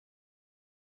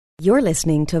You're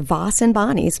listening to Voss and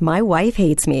Bonnie's My Wife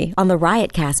Hates Me on the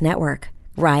Riotcast Network.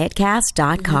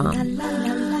 Riotcast.com.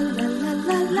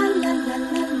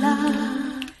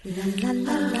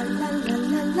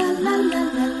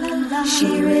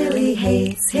 She really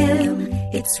hates him,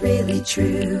 it's really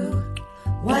true.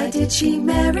 Why did she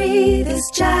marry this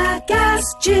jackass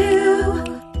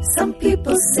Jew? Some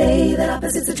people say that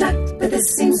opposites attract, but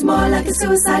this seems more like a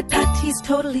suicide pact. He's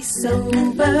totally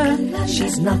sober,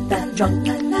 she's not that drunk.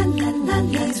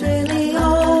 He's really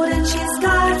old and she's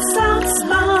got some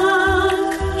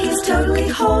spunk. He's totally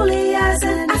holy as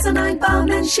an asinine bomb,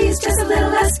 and she's just a little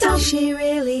less dumb. She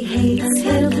really hates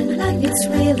him, it's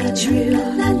really true.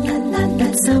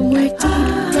 But somewhere deep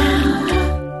down,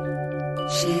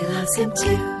 she loves him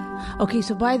too. Okay,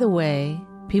 so by the way,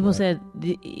 people said,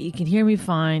 you can hear me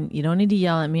fine. You don't need to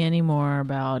yell at me anymore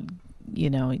about,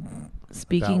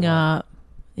 speaking up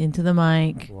into the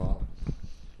mic,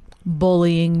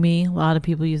 bullying me. A lot of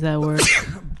people use that word.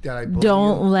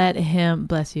 Don't let him,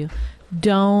 bless you,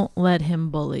 don't let him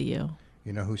bully you.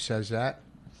 You know who says that?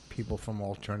 People from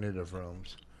alternative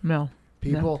rooms. No.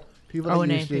 People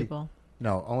O&A people.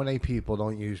 No, O&A people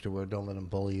don't use the word don't let them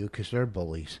bully you because they're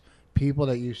bullies. People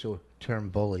that use the term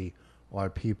bully are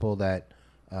people that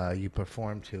you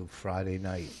perform to Friday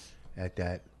night at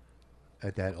that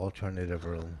alternative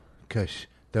room, because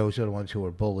those are the ones who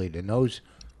are bullied, and those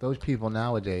people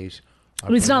nowadays.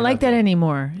 It's not like that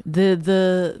anymore.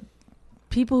 The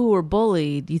people who were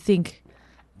bullied, you think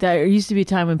that there used to be a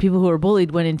time when people who were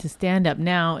bullied went into stand up.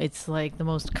 Now it's like the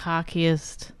most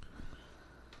cockiest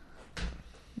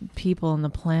people on the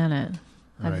planet.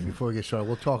 All right, before we get started,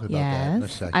 we'll talk about that in a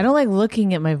second. I don't like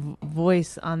looking at my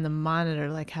voice on the monitor,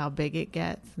 like how big it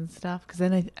gets and stuff, because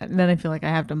then I feel like I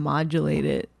have to modulate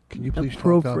it. Can you please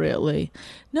appropriately?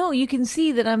 No, you can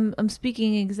see that I'm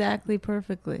speaking exactly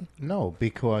perfectly. No,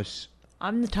 because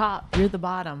I'm the top, you're the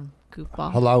bottom,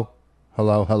 goofball. Hello.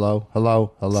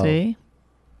 See?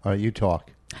 All right, you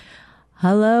talk.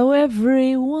 Hello,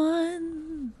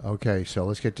 everyone. Okay, so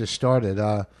let's get this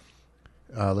started.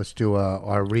 Let's do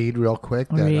our read real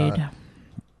quick. We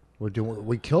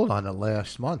killed on it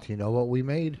last month. You know what we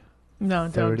made? No,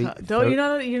 don't.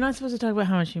 You're not supposed to talk about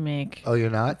how much you make. Oh, you're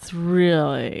not? It's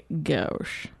really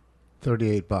gauche.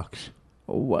 $38.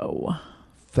 Whoa.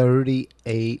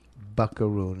 38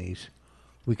 buckaroonies.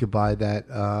 We could buy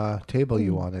that table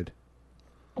you wanted.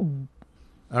 Ooh.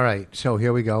 All right, so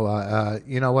here we go.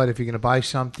 You know what? If you're going to buy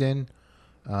something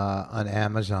on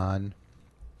Amazon,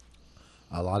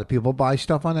 a lot of people buy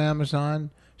stuff on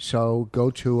Amazon. So go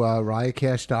to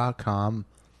riotcast.com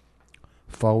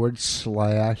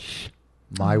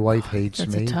 / My Wife Hates Me.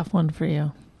 That's a tough one for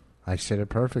you. I said it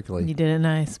perfectly. You did it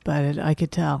nice, but I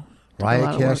could tell.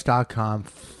 Riotcast.com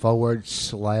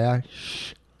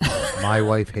 / My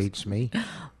Wife Hates Me.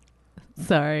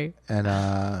 Sorry.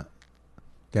 And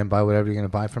then buy whatever you're going to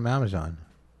buy from Amazon.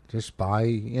 Just buy,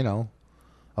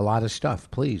 a lot of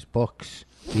stuff, please. Books,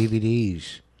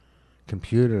 DVDs,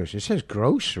 computers. It says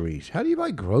groceries. How do you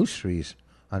buy groceries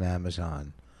on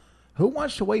Amazon? Who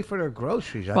wants to wait for their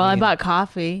groceries? I bought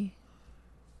coffee.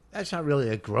 That's not really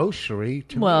a grocery.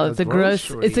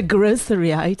 It's a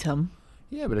grocery item.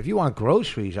 Yeah, but if you want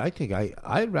groceries, I think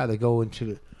I'd rather go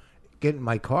get in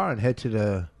my car and head to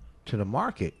the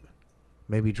market.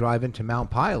 Maybe drive into Mount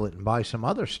Pilot and buy some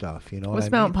other stuff. You know What's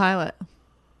what I Mount Pilot?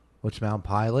 What's Mount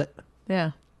Pilot?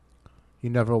 Yeah. You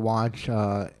never watch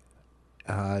the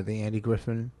Andy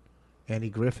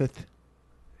Griffith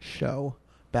show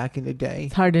back in the day?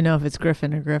 It's hard to know if it's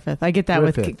Griffin or Griffith. I get that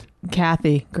with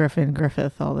Kathy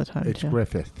Griffith all the time. It's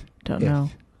Griffith. Don't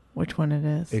know which one it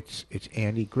is. It's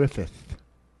Andy Griffith.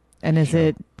 And is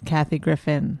it Kathy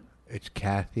Griffin? It's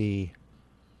Kathy.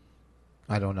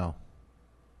 I don't know.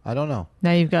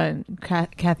 Now you've got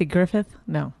Kathy Griffith?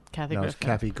 No, Kathy Griffin. No, it's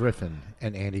Kathy Griffin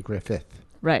and Andy Griffith.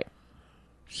 Right.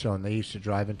 So they used to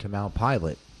drive into Mount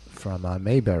Pilot from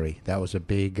Mayberry. That was a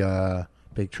big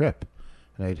trip.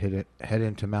 And they'd head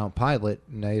into Mount Pilot,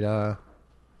 and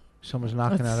someone's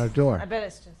knocking at our door. I bet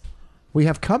it's just... We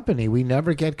have company. We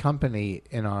never get company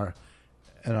in our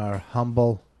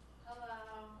humble...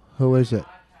 Hello. Who is it?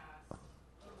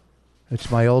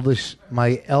 It's my eldest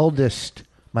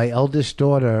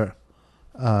daughter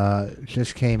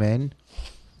just came in,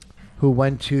 who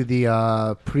went to the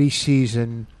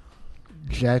preseason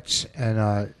Jets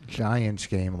and Giants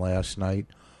game last night.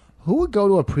 Who would go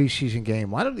to a preseason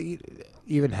game? Why don't they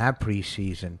even have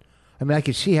preseason? I mean, I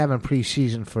could see having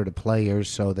preseason for the players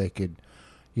so they could,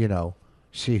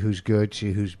 see who's good,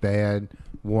 see who's bad,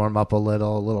 warm up a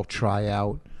little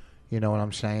tryout. You know what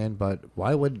I'm saying? But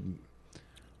why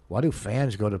do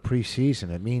fans go to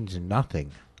preseason? It means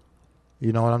nothing.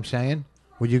 You know what I'm saying?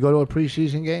 Would you go to a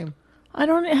preseason game? I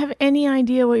don't have any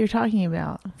idea what you're talking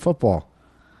about. Football.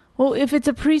 Well, if it's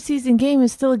a preseason game,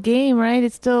 it's still a game, right?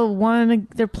 It's still one.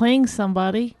 They're playing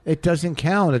somebody. It doesn't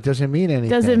count. It doesn't mean anything.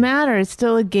 Doesn't matter. It's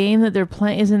still a game that they're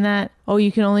playing. Isn't that? Oh,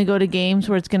 you can only go to games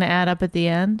where it's going to add up at the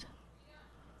end.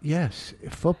 Yes,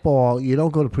 football. You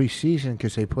don't go to preseason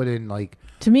because they put in like.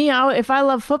 To me, if I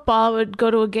love football, I would go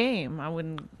to a game. I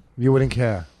wouldn't. You wouldn't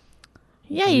care.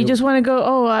 Yeah, you just want to go.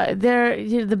 Oh,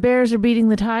 the Bears are beating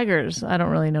the Tigers. I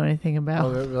don't really know anything about.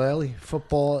 Oh, really?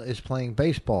 Football is playing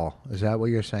baseball. Is that what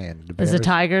you're saying? Is the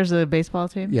Tigers a baseball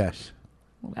team? Yes.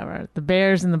 Whatever. The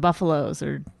Bears and the Buffaloes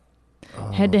are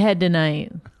head to head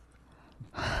tonight.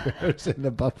 Bears and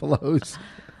the Buffaloes.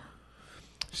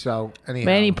 So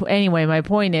anyhow. But anyway, my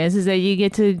point is that you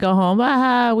get to go home.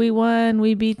 Aha, we won.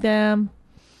 We beat them.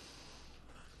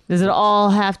 Does it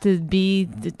all have to be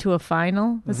to a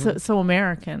final? It's so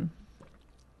American.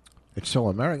 It's so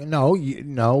American. No,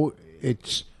 no.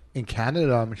 It's in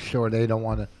Canada. I'm sure they don't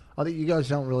want to. Oh, you guys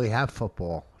don't really have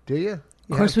football, do you?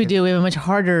 Of course we do. We have a much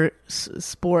harder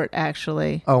sport,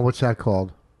 actually. Oh, what's that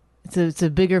called? It's a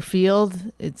bigger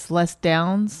field. It's less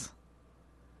downs.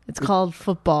 It's called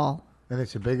football. And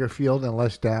it's a bigger field and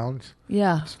less downs?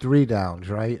 Yeah. It's 3 downs,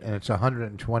 right? And it's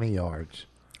 120 yards.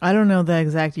 I don't know the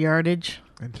exact yardage.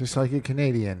 It's just like a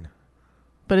Canadian.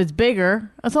 But it's bigger.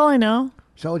 That's all I know.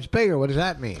 So it's bigger. What does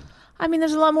that mean? I mean,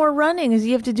 there's a lot more running.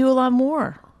 You have to do a lot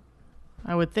more.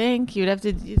 I would think you'd have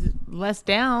to less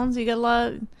downs. You got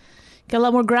a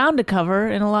lot more ground to cover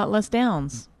and a lot less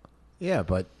downs. Yeah,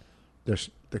 but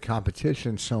the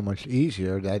competition's so much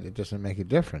easier that it doesn't make a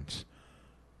difference.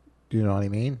 Do you know what I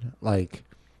mean? Like,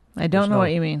 I don't know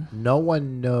what you mean. No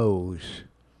one knows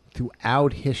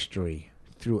throughout history,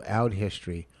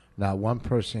 not one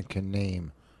person can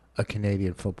name a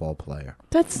Canadian football player.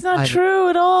 That's not true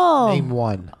at all. Name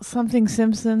one. Something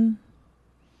Simpson.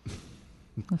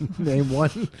 Name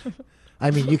one.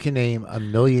 I mean, you can name a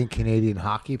million Canadian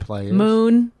hockey players.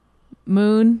 Moon.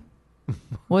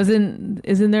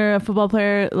 Isn't there a football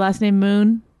player last name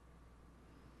Moon?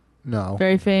 No.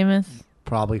 Very famous.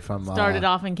 Probably from... Started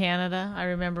off in Canada. I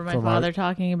remember my father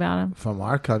talking about him. From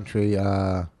our country,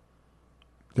 there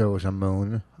was a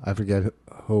Moon. I forget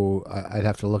who. I'd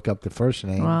have to look up the first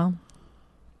name. Well,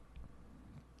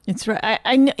 it's right.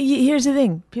 I know, here's the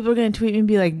thing. People are going to tweet me and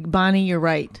be like, Bonnie, you're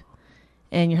right.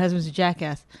 And your husband's a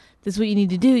jackass. This is what you need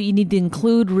to do. You need to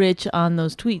include Rich on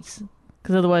those tweets.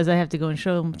 Because otherwise I have to go and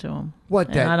show them to him.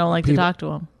 And I don't like to talk to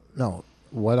him. No,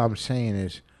 what I'm saying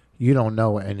is you don't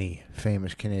know any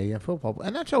famous Canadian football.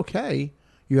 And that's okay.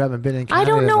 You haven't been in Canada. I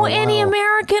don't know any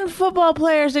American football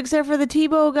players except for the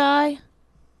Tebow guy.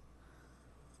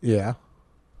 Yeah.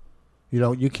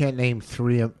 You can't name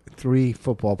three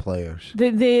football players.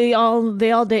 They all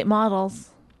date models.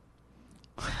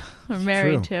 Or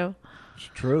married to. It's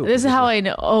true. This is how I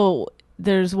know. Oh,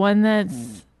 there's one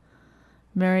that's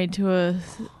married to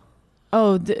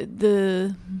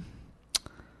the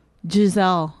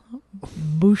Giselle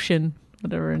Bouchen,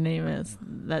 whatever her name is.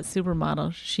 That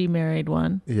supermodel. She married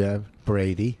one. Yeah,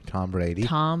 Tom Brady.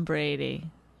 Tom Brady.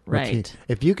 Right.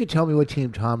 If you could tell me what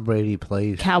team Tom Brady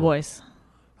plays Cowboys.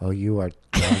 Oh, you are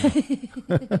dumb.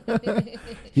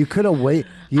 You could have waited.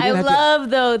 I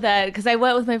love though that because I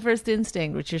went with my first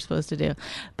instinct, which you're supposed to do.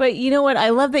 But you know what? I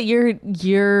love that you're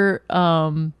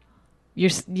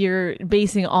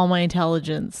basing all my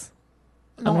intelligence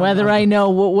on whether I know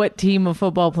what team of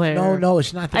football player. No,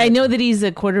 it's not that. I know that he's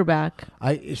a quarterback.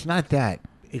 It's not that.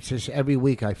 It's just every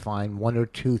week I find one or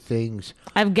two things.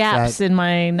 I have gaps in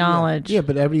my knowledge. Yeah,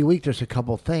 but every week there's a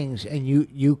couple things, and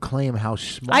you claim how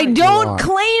smart I you don't are.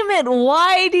 claim it.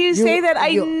 Why do you say that?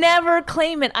 I never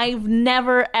claim it. I've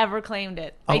never, ever claimed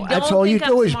it. Oh, that's all you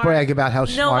do is brag about how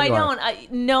smart you are.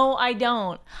 No, I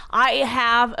don't. I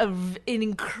have an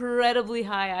incredibly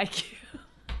high IQ.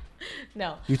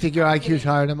 No. You think your IQ is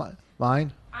higher than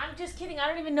mine? I'm just kidding. I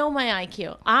don't even know my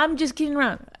IQ. I'm just kidding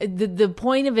around. The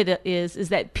point of it is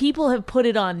that people have put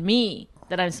it on me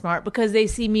that I'm smart because they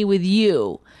see me with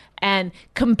you. And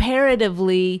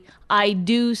comparatively, I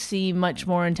do seem much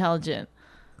more intelligent.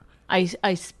 I'm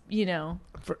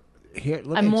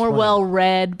more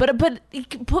well-read. But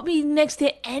put me next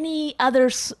to any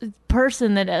other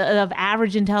person that of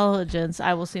average intelligence,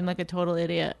 I will seem like a total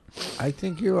idiot. I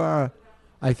think you are.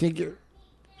 I think you're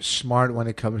smart when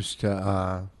it comes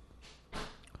to,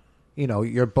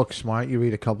 you're book smart. You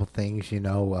read a couple things,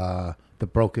 the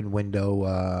broken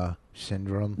window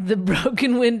syndrome. The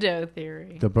broken window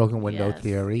theory. The broken window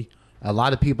theory. A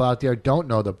lot of people out there don't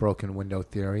know the broken window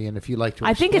theory, and if you like to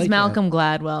I think it's Malcolm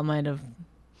Gladwell might have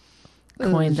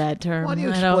coined that term. Why don't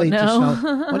you I don't explain know.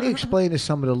 why don't you explain to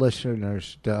some of the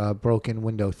listeners the broken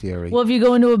window theory? Well, if you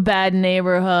go into a bad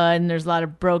neighborhood and there's a lot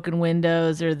of broken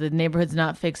windows or the neighborhood's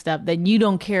not fixed up, then you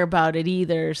don't care about it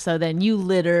either. So then you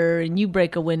litter and you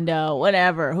break a window,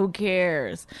 whatever, who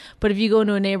cares? But if you go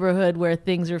into a neighborhood where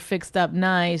things are fixed up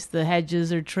nice, the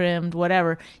hedges are trimmed,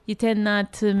 whatever, you tend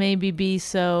not to maybe be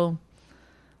so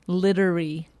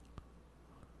littery.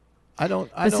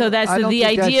 So that's the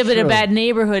idea of it. A bad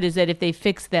neighborhood is that if they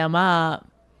fix them up,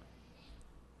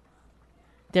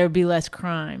 there would be less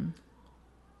crime.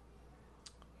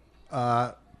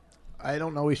 I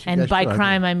don't always. And by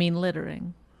crime, I mean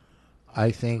littering.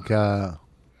 I think a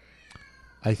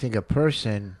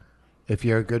person, if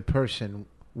you're a good person,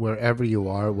 wherever you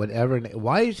are, whatever.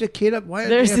 Why is the kid up? Why are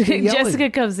they yelling? Jessica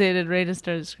comes in and Raina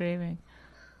started screaming.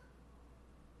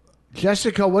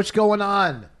 Jessica, what's going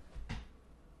on?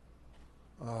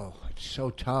 Oh, it's so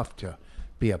tough to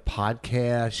be a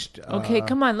podcast. Okay,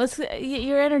 come on.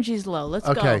 Your energy's low. Let's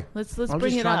go. Let's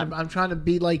bring it up. I'm trying to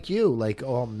be like you, like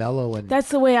all mellow and. That's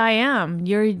the way I am.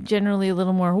 You're generally a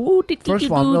little more. First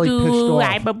of all, I'm really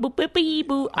pissed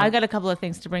off. I got a couple of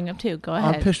things to bring up too. Go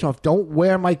ahead. I'm pissed off. Don't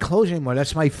wear my clothes anymore.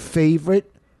 That's my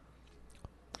favorite.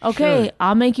 Okay, shirt.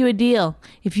 I'll make you a deal.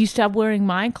 If you stop wearing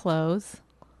my clothes,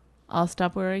 I'll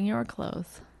stop wearing your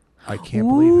clothes. I can't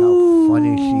believe how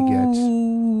funny she gets.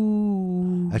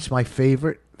 That's my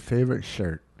favorite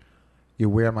shirt. You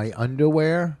wear my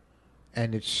underwear,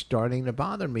 and it's starting to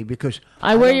bother me because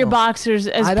I wear your boxers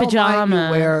as pajamas. I don't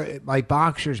mind you wear my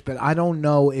boxers, but I don't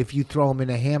know if you throw them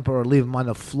in a hamper or leave them on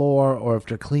the floor or if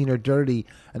they're clean or dirty.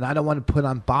 And I don't want to put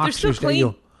on boxers. They're still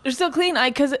clean. They're still clean.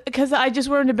 Because I just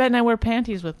wear them to bed and I wear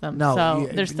panties with them. No, so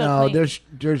they're still clean.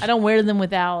 There's I don't wear them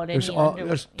without any underwear.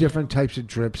 There's different types of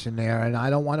drips in there, and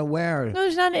I don't want to wear. No,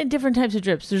 there's not different types of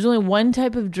drips. There's only one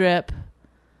type of drip.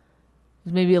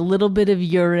 There's maybe a little bit of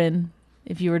urine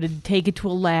if you were to take it to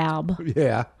a lab.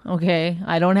 Yeah. Okay.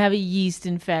 I don't have a yeast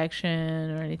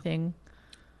infection or anything.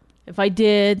 If I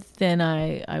did, then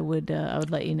I would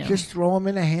let you know. Just throw them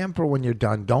in a hamper when you're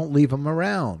done. Don't leave them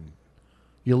around.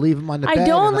 You leave them on the bed. I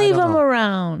don't leave them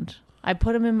around. I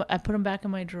put them back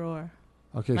in my drawer.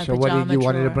 Okay, so what did you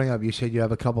wanted to bring up? You said you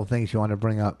have a couple things you want to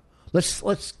bring up.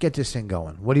 Let's get this thing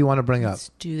going. What do you want to bring up? Let's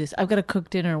do this. I've got to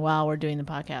cook dinner while we're doing the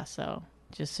podcast, so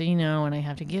just so you know, and I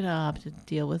have to get up to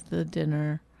deal with the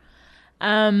dinner.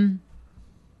 By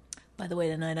the way,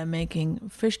 tonight I'm making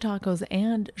fish tacos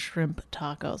and shrimp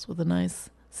tacos with a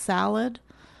nice salad.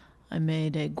 I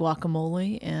made a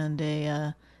guacamole and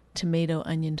a tomato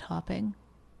onion topping.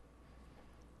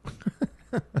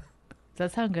 Does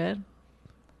that sound good?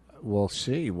 We'll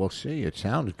see. It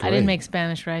sounds great. I didn't make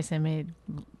Spanish rice. I made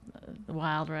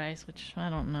wild rice, which I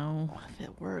don't know if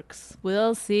it works.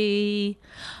 We'll see.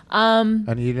 And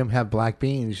you didn't have black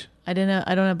beans. I don't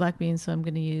have black beans, so I'm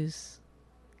going to use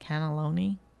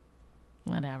cannelloni.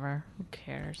 Whatever. Who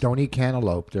cares? Don't eat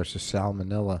cantaloupe. There's a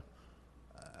salmonella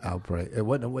outbreak.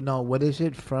 What is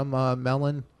it from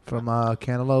melon? From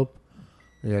cantaloupe?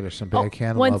 Yeah, there's some bad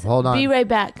cantaloupe. Hold on. Be right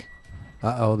back.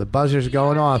 Uh-oh, the buzzer's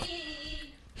going off.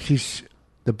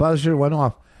 The buzzer went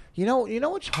off. You know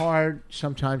what's hard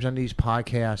sometimes on these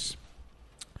podcasts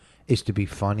is to be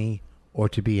funny or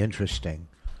to be interesting.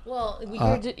 Well,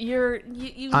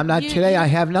 I'm not today. I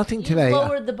have nothing today. You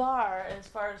lowered the bar as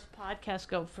far as podcasts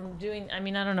go from doing. I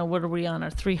mean, I don't know. What are we on?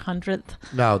 Our 300th?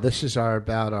 No, this is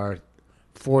about our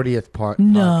 40th part.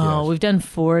 No, podcast. We've done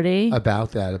 40.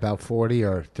 About 40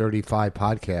 or 35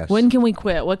 podcasts. When can we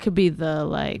quit? What could be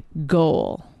the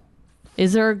goal?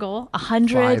 Is there a goal?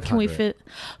 100? Can we fit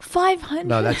 500?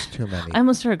 No, that's too many. I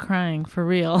almost started crying for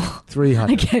real.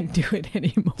 300. I can't do it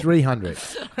anymore. 300.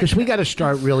 Because we got to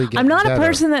start really getting. I'm not better. a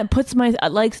person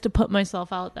that likes to put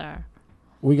myself out there.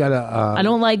 We gotta. I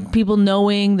don't like people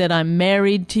knowing that I'm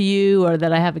married to you, or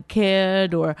that I have a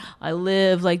kid, or I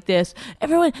live like this.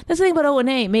 Everyone. That's the thing about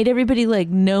O&A. Made everybody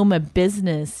know my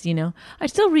business. You know. I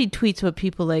still read tweets with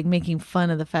people making fun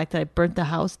of the fact that I burnt the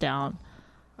house down.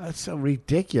 That's so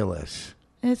ridiculous.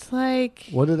 It's like.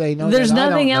 What do they know? There's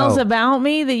nothing else about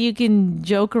me that you can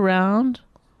joke around.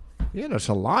 Yeah, there's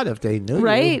a lot if they knew.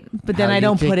 Right? You. But then I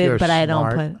don't put it. But I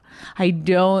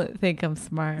don't think I'm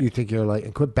smart. You think you're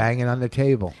and quit banging on the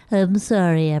table. I'm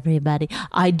sorry, everybody.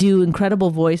 I do incredible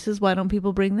voices. Why don't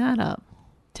people bring that up?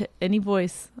 Any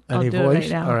voice. I'll do it right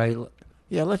now. All right.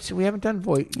 Yeah, let's see. We haven't done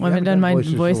voice. I haven't done my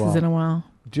voices in a while.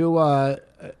 Do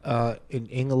an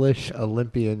English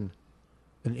Olympic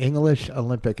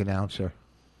announcer.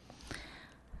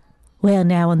 Well,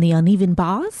 now on the uneven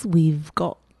bars, we've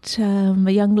got a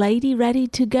young lady ready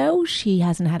to go. She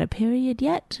hasn't had a period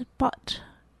yet, but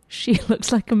She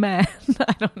looks like a man.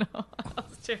 I don't know. That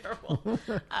was terrible.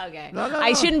 Okay. No.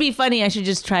 I shouldn't be funny. I should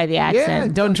just try the accent.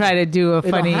 Yeah, Don't try to do a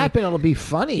funny. It'll happen. It'll be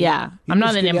funny. Yeah. You I'm not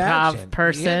just an do the improv accent.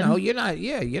 person. No, you're not.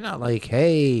 Yeah, you're not like,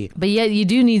 hey. But yet you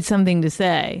do need something to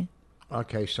say.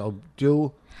 Okay, so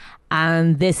do.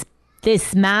 And this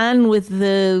man with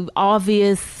the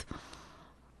obvious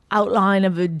outline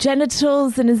of her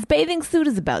genitals in his bathing suit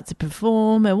is about to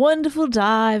perform a wonderful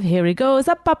dive. Here he goes,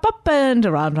 up, and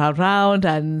around,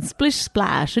 and splish,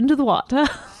 splash into the water.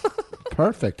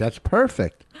 Perfect. That's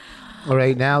perfect. All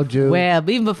right, now do. Well,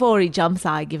 even before he jumps,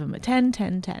 I give him a 10,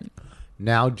 10, 10.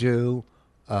 Now do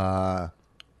a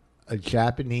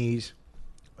Japanese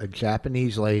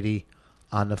lady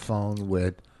on the phone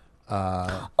with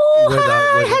an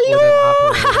operator.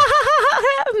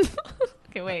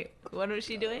 Okay, wait. What was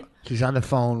she doing? She's on the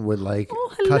phone with like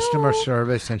hello. Customer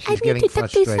service, and she's getting I need to talk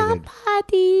to frustrated.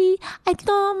 somebody. I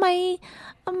thought my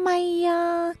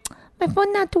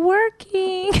phone not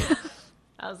working.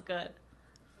 That was good.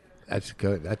 That's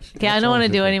good. That's Okay, I don't want to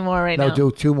do any more right now. now. No,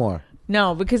 do two more.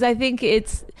 No, because I think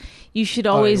you should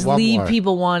right, always one leave more.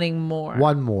 people wanting more.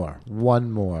 One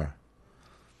more.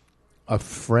 A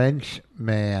French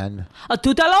man. A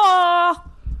tout à l'heure.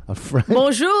 A French.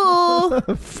 Bonjour.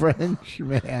 A French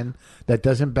man that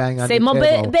doesn't bang on C'est the mon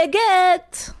table.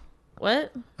 baguette.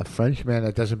 What? A French man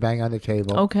that doesn't bang on the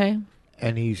table. Okay.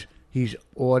 And he's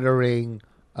ordering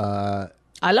dinner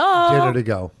Alors, to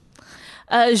go.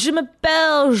 je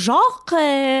m'appelle Jacques.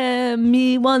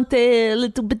 Me want a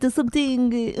little bit of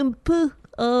something un peu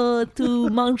to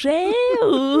manger.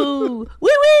 Oui,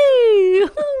 oui.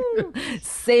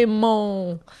 C'est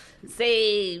what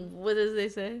does they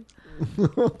say?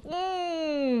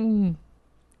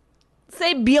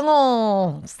 C'est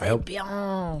bien. C'est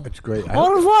bien. It's great. Au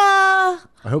revoir.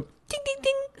 I hope. Ding, ding,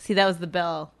 ding. See, that was the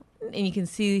bell. And you can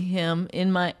see him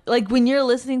in my... Like, when you're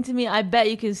listening to me, I bet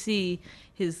you can see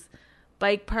his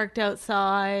bike parked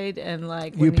outside and,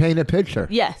 like... You paint a picture.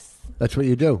 Yes. That's what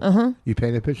you do. You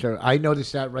paint a picture. I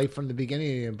noticed that right from the beginning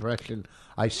of the impression.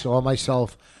 I saw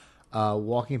myself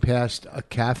walking past a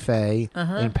cafe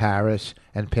in Paris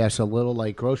and past a little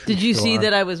like grocery Did you store. see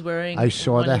that I was wearing I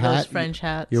saw one the of hat. those French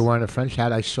hats? You're wearing a French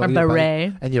hat. I saw A your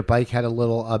beret. bike, and your bike had a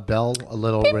bell, a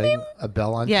little ring, a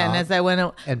bell on Yeah, top. and as I went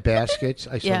out... and baskets.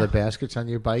 I saw Yeah. the baskets on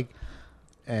your bike,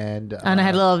 and And I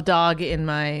had a little dog in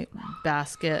my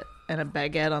basket and a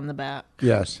baguette on the back.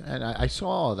 yes, and I saw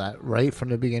all that right from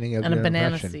the beginning of And a your banana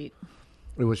impression. seat.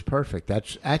 It was perfect.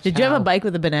 That's Did you have how- a bike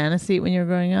with a banana seat when you were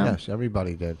growing up? Yes,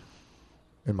 everybody did.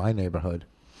 In my neighborhood,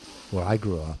 where I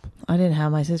grew up, I didn't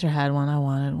have. My sister had one. I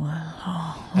wanted one.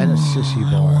 and a sissy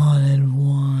bar. wanted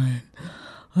one.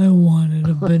 I wanted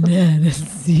a banana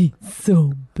seat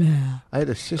so bad. I had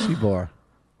a sissy bar.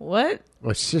 What? A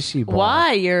sissy bar.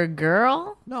 Why? You're a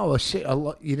girl? No,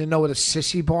 you didn't know what a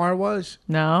sissy bar was?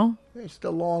 No. It's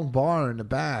the long bar in the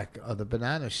back of the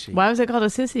banana seat. Why was it called a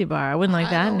sissy bar? I wouldn't like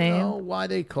I that don't name. know why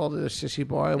they called it a sissy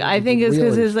bar. I think it's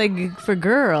because it's like for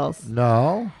girls.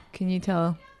 No. Can you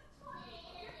tell?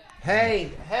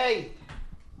 Hey,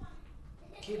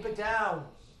 keep it down.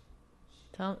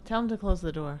 Tell him to close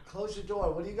the door. Close the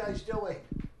door. What are you guys doing?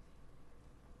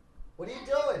 What are you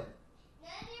doing?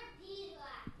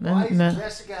 Why does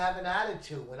Jessica have an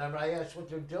attitude whenever I ask what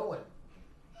they're doing?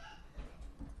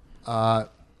 I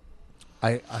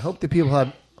hope the people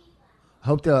have. I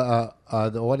hope the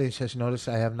audience has noticed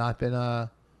I have not been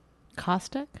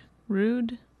Caustic?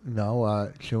 Rude?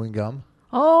 chewing gum.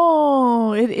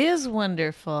 Oh, it is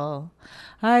wonderful.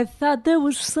 I thought there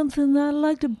was something I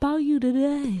liked about you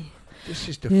today. This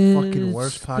is the fucking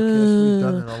worst podcast we've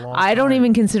done in a long time. I don't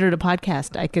even consider it a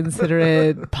podcast. I consider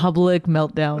it public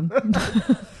meltdown.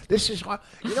 This is hard.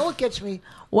 You know what gets me?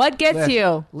 What gets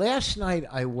you? Last night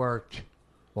I worked.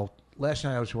 Well, last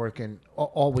night I was working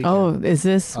all weekend. Oh, is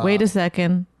this? Wait a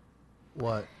second.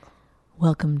 What?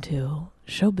 Welcome to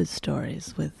Showbiz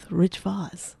Stories with Rich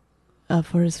Voss.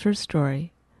 For his first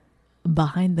story,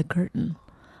 Behind the Curtain,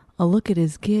 a look at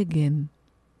his gig in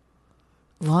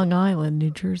Long Island,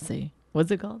 New Jersey. What's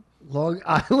it called? Long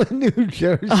Island, New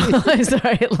Jersey. I'm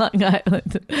sorry, Long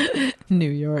Island, New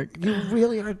York. You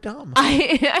really are dumb.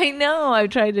 I know. I've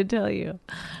tried to tell you.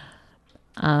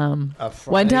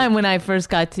 One time when I first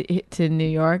got to New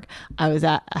York,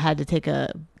 I had to take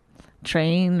a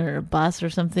train or a bus or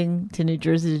something to New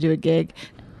Jersey to do a gig,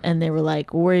 and they were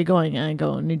like, "Where are you going?" And I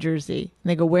go, "New Jersey."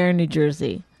 And they go, "Where in New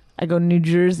Jersey?" I go, "New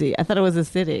Jersey." I thought it was a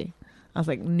city. I was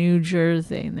like, "New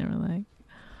Jersey," and they were like,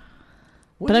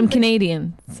 "But I'm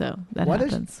Canadian, so that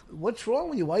happens." What's wrong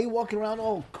with you? Why are you walking around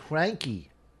all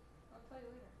cranky? I'll tell you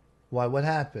later. Why? What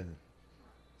happened?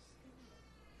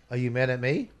 Are you mad at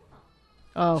me?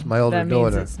 Oh, It's my older that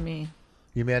daughter. means it's me.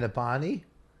 You mad at Bonnie?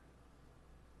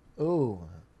 Ooh.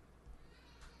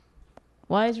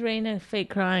 Why is Raina fake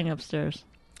crying upstairs?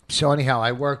 So anyhow,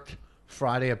 I worked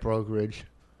Friday at brokerage.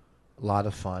 A lot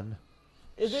of fun.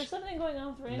 Is there something going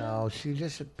on with Raina? No, she's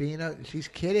just she's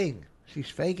kidding. She's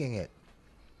faking it.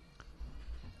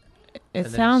 It And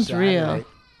then sounds Saturday- real.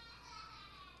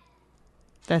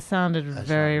 That sounded That's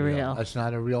very not real. That's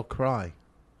not a real cry.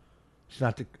 It's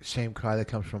not the same cry that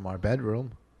comes from our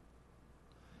bedroom.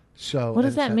 So What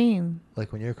does and that mean?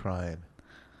 Like when you're crying.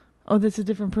 Oh, that's a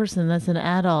different person. That's an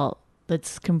adult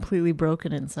that's completely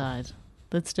broken inside.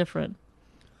 That's different.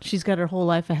 She's got her whole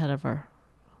life ahead of her.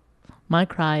 My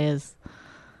cry is,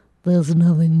 there's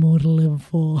nothing more to live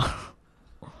for.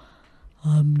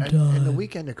 I'm done. And the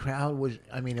weekend, the crowd was.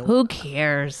 I mean, Who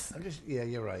cares? yeah,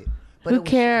 you're right. But Who it was-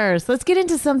 cares? Let's get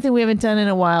into something we haven't done in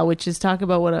a while, which is talk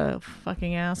about what a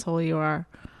fucking asshole you are.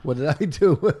 What did I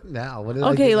do now? What did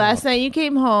I Okay, do last now? night you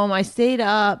came home. I stayed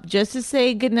up just to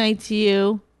say goodnight to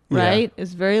you, Yeah. right?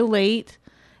 It's very late.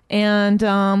 And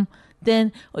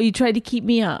then you tried to keep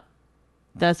me up.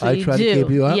 That's what I you tried do. to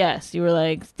keep you up? Yes. You were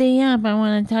like, stay up. I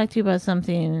want to talk to you about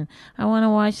something. I want to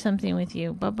watch something with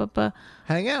you.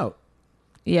 Hang out.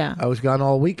 Yeah. I was gone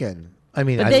all weekend. I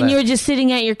mean, But I then left. you were just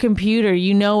sitting at your computer.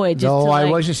 You know it. Just No, to, I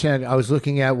like- wasn't saying. I was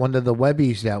looking at one of the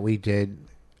Webbies that we did.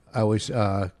 I was.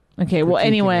 Okay, well, critiquing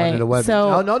anyway. one of the Webbies.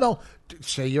 So no.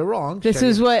 Say you're wrong. this Say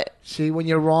is you're- what... See when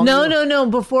you're wrong. No, you're- no.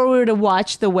 Before we were to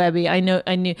watch the Webby, I knew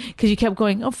because you kept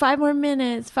going. Oh, 5 more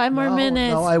minutes, 5 more No,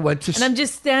 minutes. No, I went to. and I'm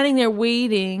just standing there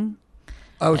waiting,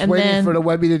 I was and waiting then- for the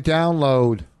Webby to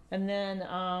download. and then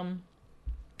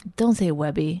don't say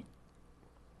Webby.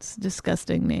 It's a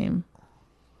disgusting name.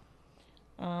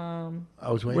 I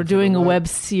was waiting. We're for doing the a web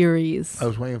series. I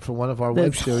was waiting for one of our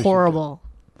web That's series. horrible.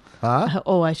 Huh?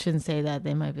 Oh, I shouldn't say that.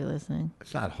 They might be listening.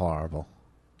 It's not horrible.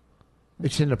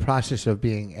 It's in the process of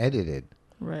being edited.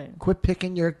 Right. Quit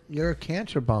picking your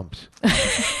cancer bumps.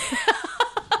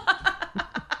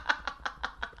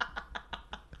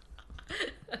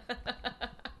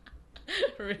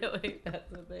 Really?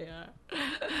 That's what they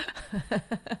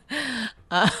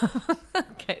are.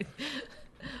 Okay.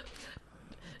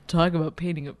 Talk about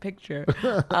painting a picture.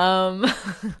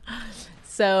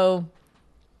 So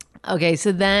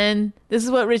then this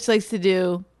is what Rich likes to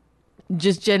do,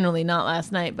 just generally, not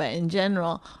last night, but in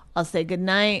general. I'll say good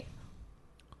night,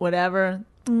 whatever,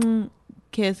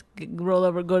 kiss, roll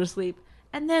over, go to sleep.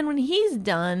 And then when he's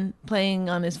done playing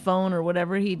on his phone or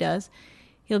whatever he does,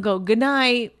 he'll go, good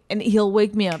night, and he'll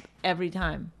wake me up every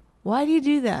time. Why do you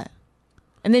do that?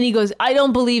 And then he goes, I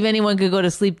don't believe anyone could go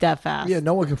to sleep that fast. Yeah,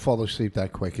 no one can fall asleep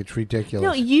that quick. It's ridiculous.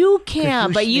 No, you 'Cause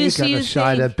can, but you sneak see on the the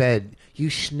side thing. of bed. You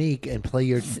sneak and play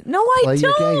your. No, I play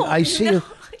your game. don't. I see No, you. I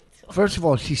don't. First of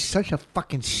all, she's such a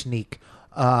fucking sneak.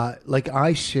 Like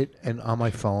I sit and on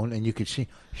my phone, and you can see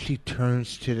she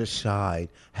turns to the side,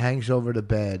 hangs over the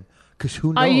bed. Because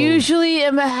who knows? I usually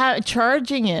am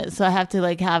charging it, so I have to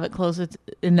like have it close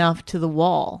enough to the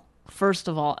wall. First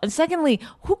of all, and secondly,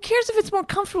 who cares if it's more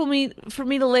comfortable for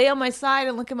me to lay on my side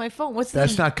and look at my phone? What's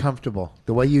That's the not comfortable.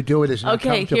 The way you do it is not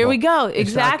Okay, comfortable. here we go.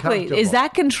 It's not Exactly. comfortable. Is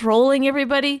that controlling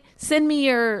everybody? Send me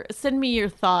your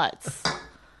thoughts,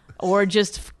 or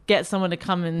just get someone to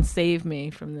come and save me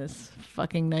from this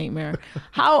fucking nightmare.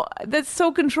 How that's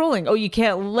so controlling. Oh, you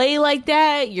can't lay like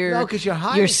that. You're No, 'cause you're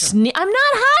hiding You're something. I'm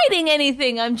not hiding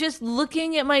anything. I'm just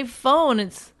looking at my phone.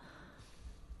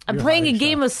 I'm You're playing a hiding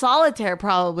game of solitaire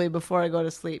probably before I go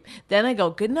to sleep. Then I go,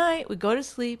 good night. We go to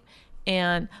sleep.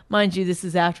 And mind you, this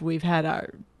is after we've had our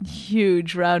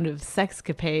huge round of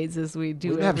sexcapades as we do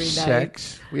We didn't have every night.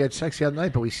 sex. We had sex the other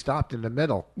night, but we stopped in the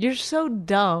middle. You're so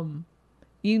dumb.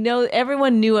 You know,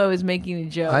 everyone knew I was making a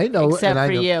joke. I know, except and I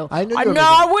for know- you. I knew you were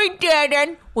No, we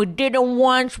didn't. We did it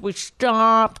once. We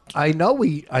stopped. I know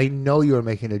you were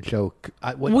making a joke.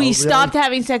 We stopped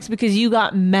having sex because you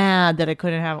got mad that I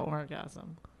couldn't have an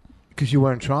orgasm. because you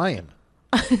weren't trying.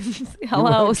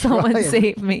 Hello, weren't someone trying.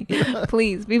 save me,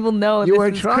 please. People know You this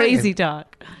weren't is trying. crazy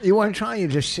talk. You weren't trying. You're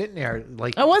just sitting there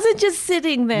like I wasn't just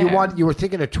sitting there. you were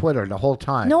thinking of Twitter the whole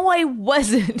time. No, I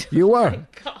wasn't. You were.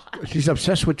 God. She's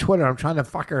obsessed with Twitter. I'm trying to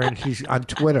fuck her, and she's on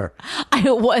Twitter.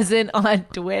 I wasn't on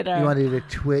Twitter. You wanted to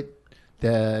twit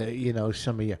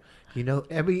some of you.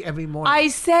 Every morning. I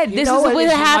said You this know is what? what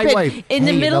This is my happened wife. in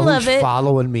the Hey, middle you know of who's it.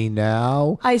 following me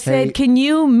now. I said, Hey, "Can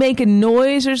you make a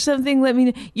noise or something? Let me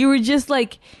know." You were just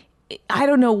like, I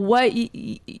don't know what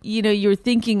you were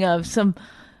thinking of, some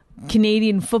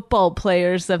Canadian football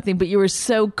player or something, but you were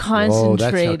so oh,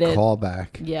 concentrated. that's a callback.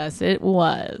 Yes, it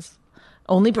was.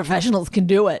 Only professionals can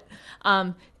do it.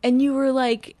 And you were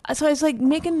like, so I was like,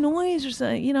 make a noise or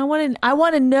something. You know, I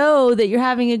want to know that you're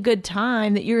having a good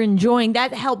time, that you're enjoying.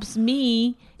 That helps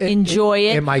me enjoy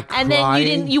it. Am I and then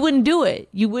crying? you wouldn't do it.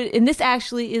 You would, and this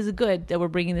actually is good that we're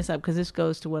bringing this up because this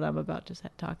goes to what I'm about to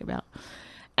talk about.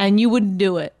 And you wouldn't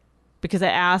do it because I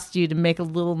asked you to make a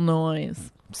little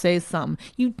noise. Say something.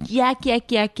 You yak, yak,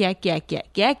 yak, yak, yak, yak,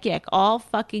 yak, yak all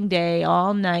fucking day,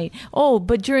 all night. Oh,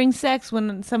 but during sex,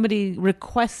 when somebody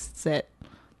requests it,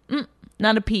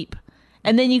 not a peep.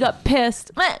 And then you got pissed.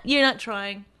 You're not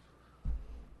trying.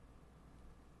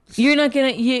 You're not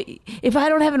going to... If I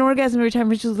don't have an orgasm every time,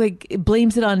 Rachel's like, it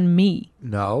blames it on me.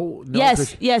 No.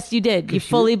 Yes, you did. You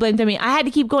fully blamed it on me. I had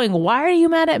to keep going. Why are you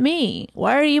mad at me?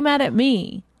 Why are you mad at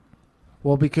me?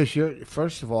 Well, because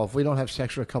first of all, if we don't have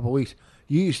sex for a couple of weeks,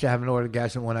 you used to have an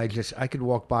orgasm when I could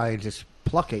walk by and just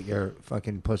pluck at your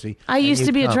fucking pussy. I used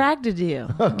to be attracted to you.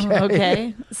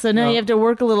 Okay. So now you have to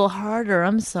work a little harder.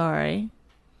 I'm sorry.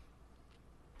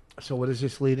 So what does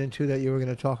this lead into that you were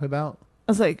going to talk about?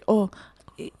 I was like,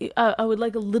 I would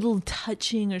like a little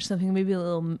touching or something, maybe a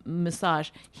little massage.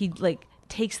 He like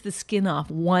takes the skin off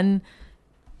one,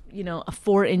 a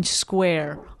 4-inch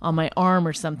square on my arm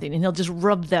or something, and he'll just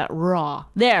rub that raw.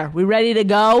 There, we ready to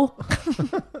go?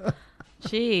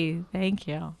 Gee, thank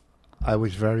you. I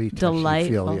was very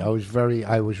delightful. Touchy-feely.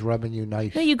 I was rubbing you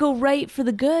nice. No, you go right for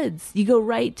the goods. You go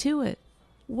right to it.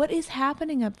 What is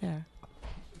happening up there?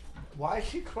 Why is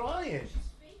she crying? She's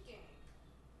faking.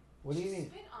 What do you mean?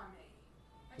 Spit on me.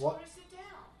 I What? told her to sit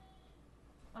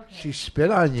down. Okay. She spit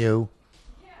on you.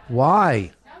 Yeah.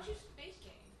 Why? Now she's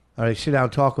faking. All right, sit down,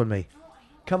 talk with me. No,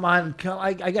 I don't. Come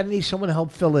on, I gotta need someone to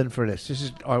help fill in for this. This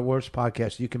is our worst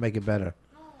podcast. You can make it better.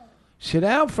 No. Sit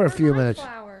down for a They're few my minutes.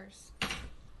 Flowers.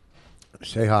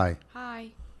 Say hi. Hi.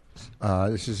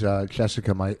 This is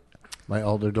Jessica, my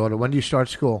older daughter. When do you start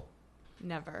school?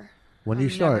 Never. When do you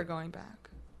I'm start? Never going back.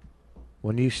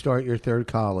 When do you start your third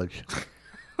college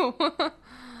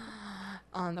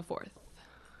On the 4th.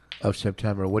 of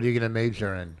September? What are you going to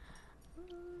major in?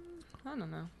 I don't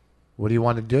know. What do you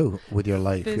want to do with your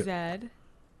life? Phys ed.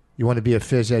 You want to be a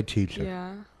phys ed teacher?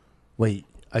 Yeah. Wait,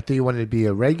 I thought you wanted to be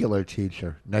a regular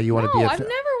teacher. Now you want to be No, a... I've never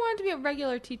wanted to be a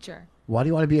regular teacher. Why do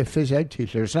you want to be a phys ed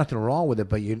teacher? There's nothing wrong with it,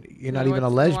 but you're not No, even a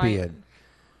what's- lesbian.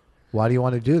 Why do you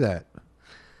want to do that?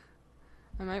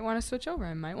 I might want to switch over.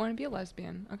 I might want to be a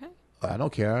lesbian. Okay. I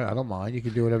don't care. I don't mind. You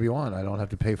can do whatever you want. I don't have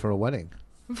to pay for a wedding.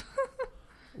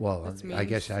 Well, That's me. I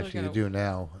guess Still actually you gotta- do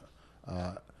now.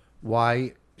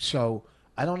 Why? So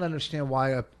I don't understand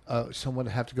why someone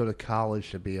would have to go to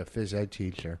college to be a phys ed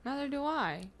teacher. Neither do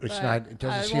I. It's but not. It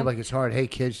doesn't I seem won't like it's hard. Hey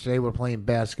kids, today we're playing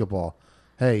basketball.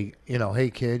 Hey, hey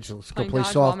kids, let's go playing play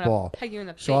dodgeball. I'm gonna softball. peg you in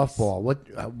the face. Softball.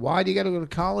 What? Why do you got to go to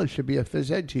college to be a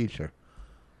phys ed teacher?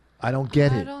 I don't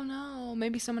get I it. don't know.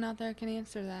 Maybe someone out there can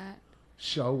answer that.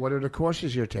 So, what are the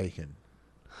courses you're taking?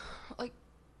 Like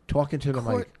Talking to the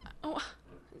mic. Oh,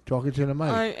 Talking to the mic.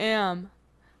 I am.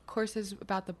 Courses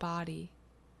about the body.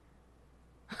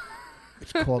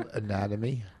 It's called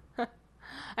anatomy.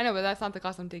 I know, but that's not the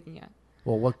class I'm taking yet.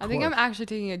 Well, what? I think I'm course? actually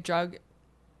taking a drug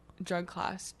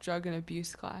class, drug and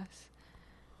abuse class.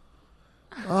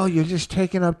 Oh, you're just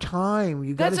taking up time.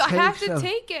 You got That's to I have to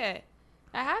take it.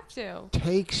 I have to.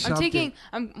 Take something.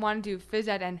 I want to do phys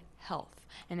ed and health,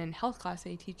 and in health class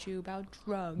they teach you about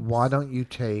drugs. Why don't you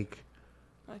take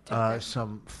I take that.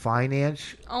 some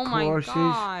finance Oh my courses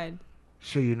god!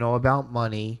 so you know about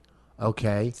money?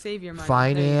 Okay. Save your money.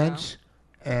 Finance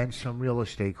and some real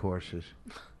estate courses.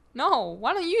 No,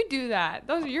 why don't you do that?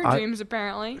 Those are your dreams,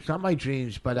 apparently. It's not my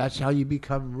dreams, but that's how you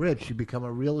become rich. You become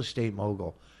a real estate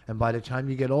mogul. And by the time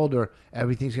you get older,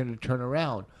 everything's going to turn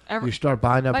around. You start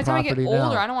buying up By the time I property get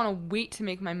older, now. I don't want to wait to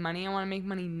make my money. I want to make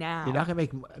money now. You're not going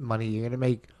to make money. You're going to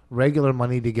make regular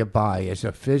money to get by. As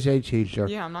a phys ed teacher,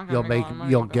 Yeah, I'm not gonna make a lot of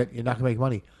money, you're okay. not going to make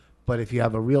money. But if you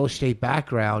have a real estate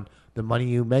background, the money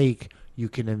you make, you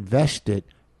can invest it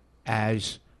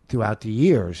as throughout the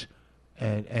years,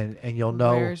 and you'll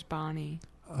know. Where's Bonnie?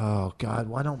 Oh God,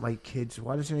 why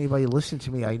doesn't anybody listen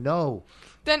to me? I know.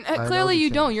 Then I know clearly these you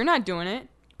don't. things. You're not doing it.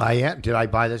 I am. Did I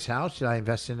buy this house? Did I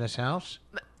invest in this house?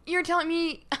 You're telling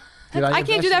me Did I I can't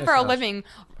invest do in that this for a house? living.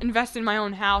 Invest in my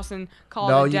own house and call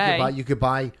No, it a day. you could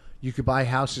buy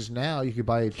houses now. You could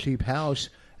buy a cheap house,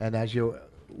 and as you're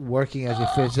working as a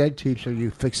phys ed teacher,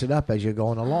 you fix it up as you're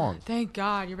going along. Thank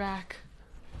God you're back.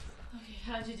 Okay,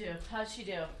 how'd you do? How'd she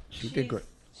do? She did great.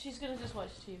 She's gonna just watch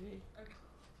TV,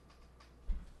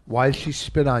 Why did she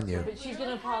spit on you? but she's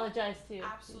gonna apologize to you.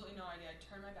 Absolutely no idea.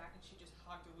 I turned my back and she just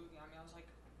hugged a loogie on me. I was like,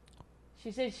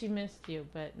 She said she missed you,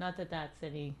 but not that that's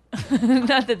any.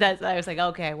 Not that that's. I was like,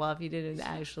 okay, well, if you didn't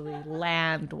actually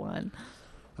land one.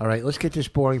 All right, let's get this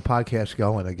boring podcast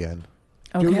going again.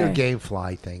 Do your Okay.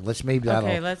 GameFly thing. That'll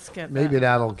Okay, let's get maybe that.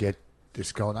 that'll get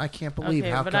this going. I can't believe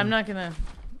Okay, how but come. I'm not gonna.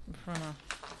 In front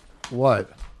of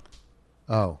What?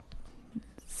 Oh,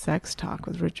 sex talk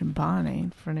with Rich and Bonnie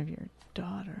in front of your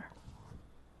daughter.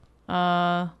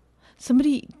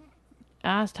 Somebody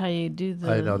asked how you do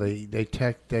the. I know they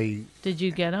Did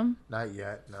you get them? not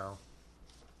yet. No.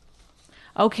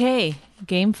 Okay,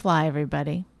 GameFly,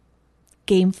 everybody.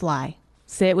 GameFly.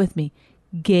 Say it with me.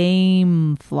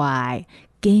 GameFly.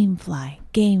 GameFly.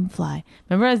 GameFly.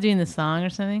 Remember I was doing the song or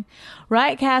something?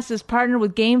 Riotcast has partnered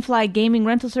with GameFly gaming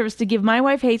rental service to give My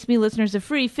Wife Hates Me listeners a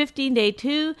free 15-day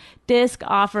 2-disc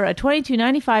offer, a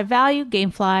 $22.95 value.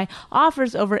 GameFly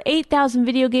offers over 8,000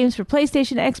 video games for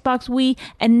PlayStation, Xbox, Wii,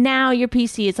 and now your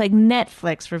PC. It's like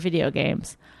Netflix for video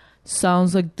games.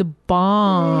 Sounds like the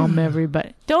bomb,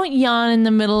 everybody. Don't yawn in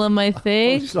the middle of my I'm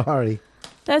thing. sorry.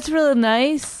 That's really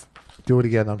nice. Do it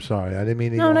again. I'm sorry. I didn't mean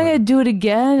to. No, I'm not yawn. going to do it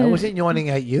again. I wasn't yawning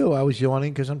at you. I was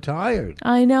yawning because I'm tired.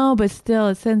 I know, but still,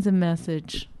 it sends a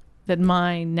message that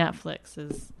my Netflix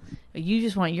is. You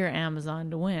just want your Amazon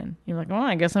to win. You're like, well,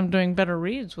 I guess I'm doing better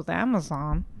reads with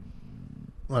Amazon.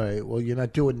 All right. Well, you're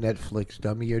not doing Netflix,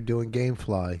 dummy. You're doing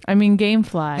GameFly. I mean,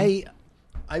 GameFly. Hey,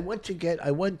 I went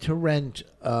to rent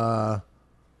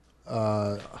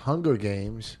Hunger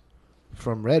Games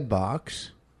from Redbox,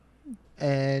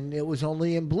 and it was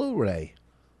only in Blu-ray,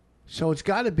 so it's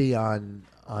got to be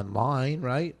online,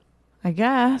 right? I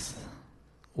guess.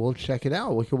 We'll check it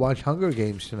out. We can watch Hunger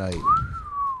Games tonight,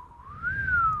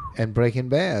 and Breaking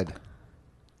Bad,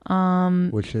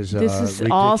 which is This is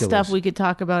all ridiculous. stuff we could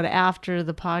talk about after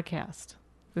the podcast.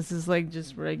 This is like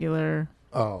just regular.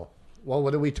 Oh, well,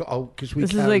 what do we talk? Oh, because we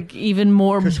This is carry- like even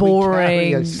more 'cause we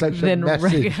carry boring such a than message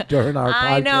regular. during our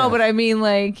I know, podcast. but I mean,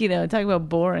 like, talk about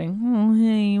boring. Oh,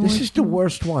 hey, This what's is the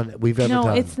worst one we've ever No,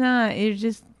 done. it's not. You're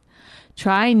just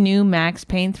try new Max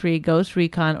Payne 3, Ghost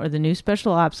Recon, or the new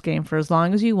Special Ops game for as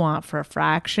long as you want for a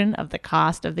fraction of the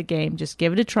cost of the game. Just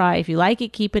give it a try. If you like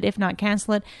it, keep it. If not,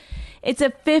 cancel it. It's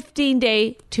a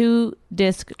 15-day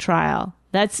 2-disc trial.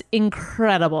 That's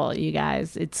incredible, you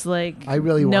guys. It's like I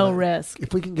really no wanna- risk.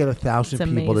 If we can get 1,000 It's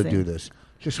people to amazing. do this,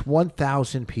 just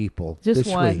 1,000 people Just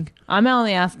this one. week. I'm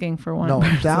only asking for one. No,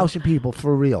 person. 1,000 people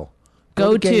for real.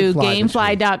 Go to GameFly this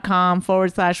week.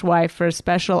 gamefly.com/wife for a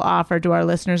special offer to our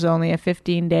listeners only, a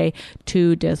 15-day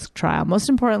 2-disc trial. Most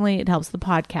importantly, it helps the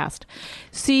podcast.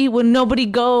 See, when nobody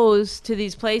goes to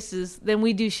these places, then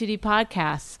we do shitty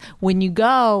podcasts. When you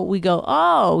go, we go,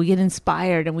 oh, we get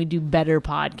inspired and we do better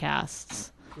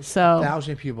podcasts. So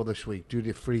 1,000 people this week do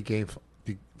the free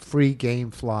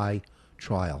GameFly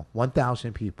trial.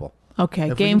 1,000 people. okay,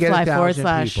 If we can get 1,000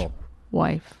 gamefly/wife. people.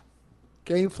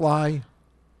 GameFly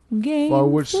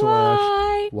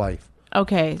Gamefly. /wife.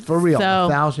 Okay, For real, So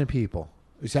 1,000 people.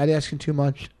 Is that asking too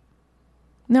much?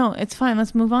 no, it's fine.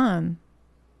 Let's move on.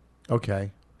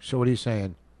 Okay. So what are you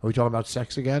saying? Are we talking about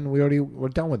sex again? We're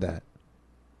done with that.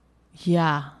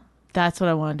 Yeah, that's what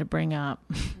I wanted to bring up.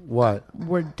 What?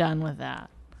 We're done with that.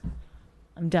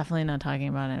 I'm definitely not talking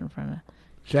about it in front of.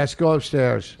 Jess, go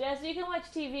upstairs. Jess, you can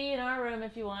watch TV in our room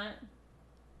if you want.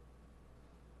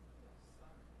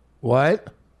 What?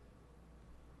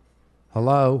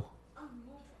 Hello?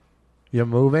 You're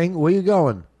moving? Where you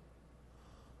going?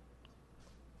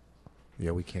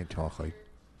 Yeah, we can't talk.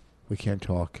 We can't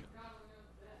talk.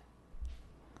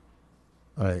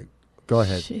 All right, go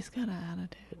ahead. She's got an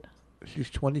attitude. She's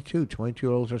 22.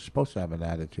 22-year-olds are supposed to have an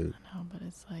attitude. No, but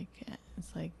it's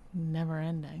like never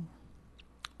ending.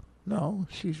 No,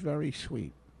 she's very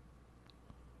sweet.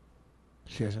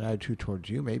 She has an attitude towards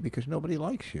you, maybe because nobody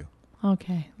likes you.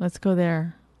 Okay, let's go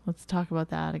there. Let's talk about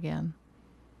that again.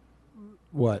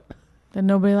 What? That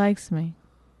nobody likes me.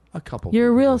 A couple. You're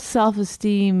a people real do.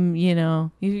 self-esteem,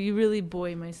 You really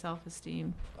buoy my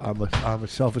self-esteem. I'm a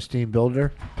self-esteem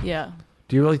builder. Yeah.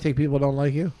 Do you really think people don't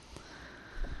like you?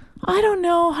 I don't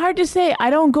know. Hard to say.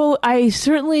 I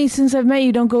certainly, since I've met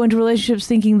you, don't go into relationships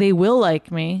thinking they will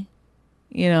like me.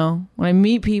 When I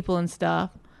meet people and stuff.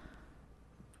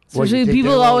 Well, you Especially think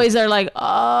people they're always are like,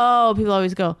 oh, people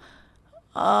always go,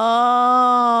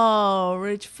 oh,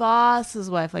 Rich Foss's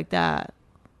wife, like that.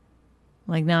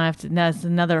 Like now that's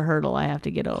another hurdle I have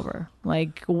to get over.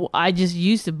 Like I just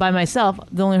used to, by myself,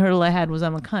 the only hurdle I had was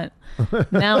I'm a cunt.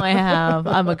 Now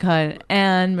I'm a cunt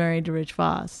and married to Rich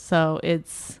Foss. So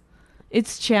it's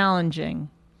challenging,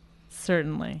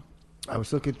 certainly. I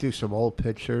was looking through some old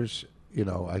pictures.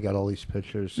 I got all these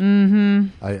pictures.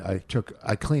 Mm-hmm.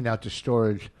 I cleaned out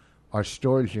our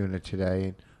storage unit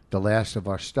today, the last of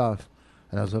our stuff,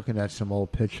 and I was looking at some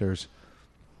old pictures.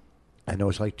 And there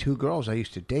was like 2 girls I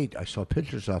used to date. I saw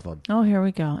pictures of them. Oh, here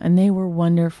we go. And they were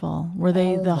wonderful. Were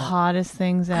they the hottest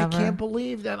things I ever? can't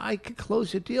believe that I could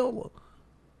close a deal.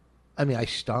 I mean, I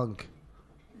stunk.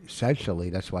 Essentially,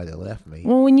 that's why they left me.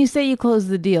 Well, when you say you closed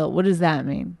the deal, what does that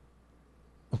mean?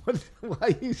 Why are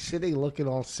you sitting looking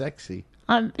all sexy?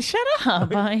 Shut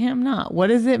up. I am not. What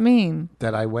does it mean?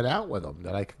 That I went out with them.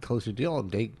 That I could close a deal and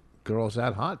date girls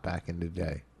that hot back in the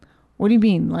day. What do you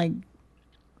mean? Like,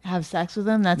 have sex with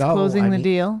them? That's No, closing I the mean-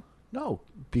 deal? No,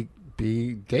 be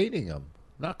dating them,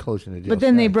 not closing the deal. But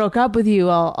then they sex. broke up with you,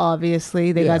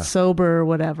 obviously. They Yeah. got sober or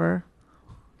whatever.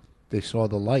 They saw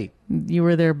the light. You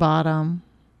were their bottom.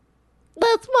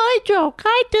 That's my joke.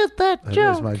 I did that That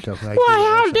joke. is my joke. I Why, did it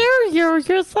how also. dare you?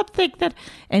 You're something that...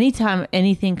 Anytime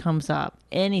anything comes up,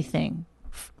 any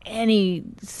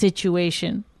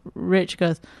situation, Rich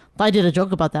goes, I did a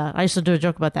joke about that. I used to do a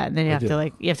joke about that. And then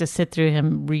you have to sit through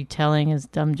him retelling his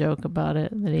dumb joke about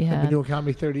it that he I've been had. doing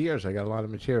comedy 30 years. I got a lot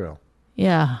of material.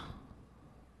 Yeah.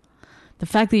 The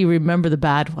fact that you remember the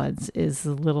bad ones is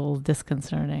a little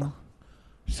disconcerting.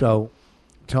 So,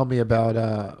 tell me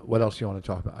about what else you want to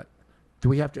talk about. Do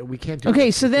we have to? We can't do. Okay,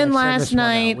 this. so We then can't send last this one out.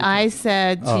 night We I can-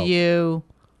 said to Oh. you,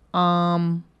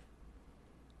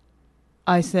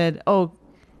 I said, oh,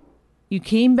 you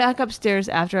came back upstairs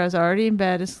after I was already in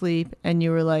bed asleep, and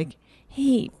you were like,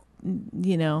 hey,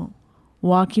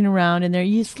 walking around in there,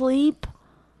 you sleep?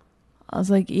 I was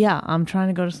like, yeah, I'm trying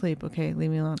to go to sleep. Okay,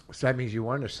 leave me alone. So that means you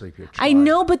weren't asleep. You're I trying.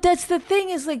 know, but that's the thing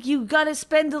is like you got to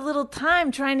spend a little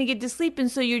time trying to get to sleep. And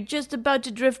so you're just about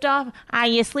to drift off. Are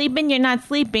you sleeping? You're not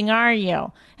sleeping, are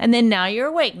you? And then now you're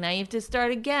awake. Now you have to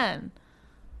start again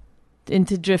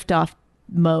into drift off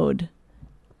mode.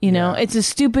 You know, Yeah. it's a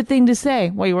stupid thing to say.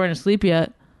 Well, you weren't asleep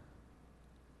yet.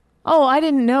 Oh, I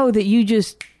didn't know that you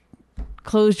just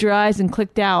closed your eyes and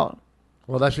clicked out.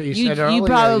 Well, that's what you You- said you earlier.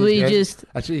 probably did. just-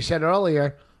 That's what you said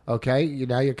earlier. Okay,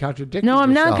 now you're contradicting. No,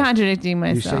 I'm not yourself. contradicting You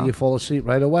myself. said you fall asleep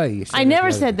right away. You I it never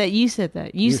right said away. that. You said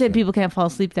that. You said said people can't fall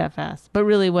asleep that fast. But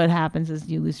really what happens is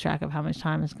you lose track of how much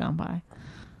time has gone by.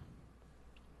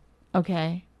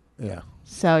 Okay. Yeah.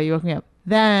 So you woke me up.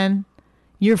 Then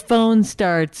your phone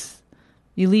starts.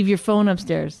 You leave your phone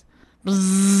upstairs.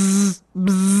 Bzzz,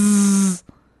 bzzz.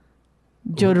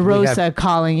 Joe We DeRosa have-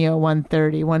 calling you at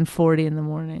 1:30, 1:40 in the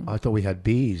morning. I thought we had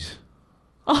bees.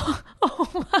 Oh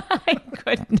my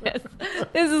goodness.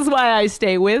 This is why I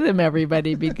stay with him,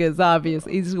 everybody, because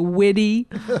obviously he's witty.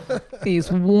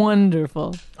 He's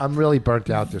wonderful. I'm really burnt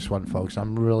out this one, folks.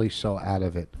 I'm really so out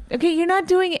of it. Okay, you're not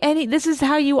doing any. This is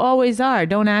how you always are.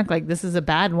 Don't act like this is a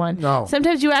bad one. No.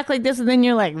 Sometimes you act like this and then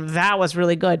you're like, that was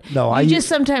really good. No, you just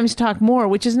sometimes talk more,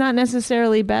 which is not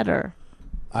necessarily better.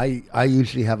 I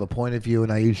usually have a point of view,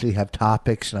 and I usually have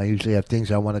topics, and I usually have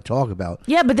things I want to talk about.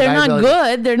 Yeah, but they're I not really-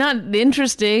 good. They're not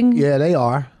interesting. Yeah, they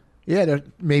are. Yeah, they're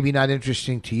maybe not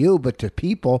interesting to you, but to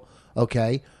people,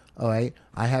 okay, all right.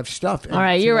 I have stuff. All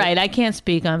right, you're right. I can't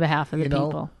speak on behalf of the You know,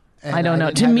 people. and I don't I know.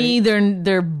 didn't To have me,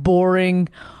 they're boring,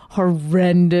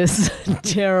 horrendous,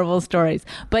 terrible stories.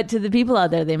 But to the people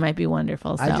out there, they might be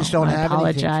wonderful. So I just don't have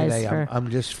anything apologize today. for.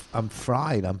 I'm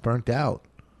fried. I'm burnt out.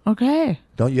 Okay.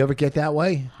 Don't you ever get that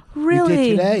way? Really?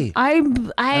 You did today. I And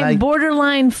have I-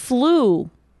 borderline flu.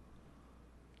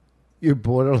 You're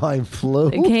borderline flu.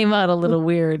 It came out a little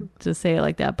weird to say it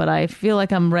like that, but I feel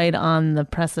like I'm right on the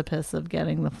precipice of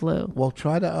getting the flu. Well,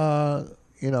 try to,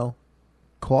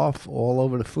 cough all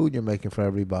over the food you're making for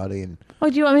everybody, and Oh,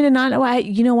 do you want me to not? Oh,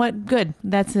 you know what? Good.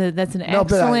 That's an No,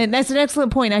 but excellent. That's an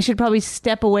excellent point. I should probably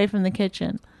step away from the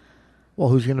kitchen. well,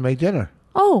 who's going to make dinner?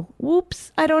 Oh,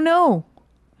 whoops! I don't know.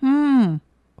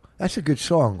 That's a good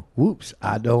song. Whoops,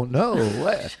 I don't know.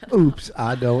 Oops,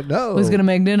 I don't know. Who's gonna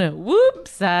make dinner?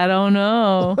 Whoops! I don't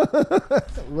know.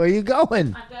 Where you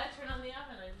going? I've got to turn on the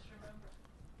oven. I just remembered.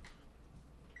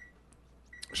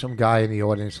 Some guy in the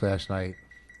audience last night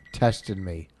tested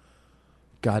me.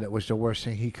 God, it was the worst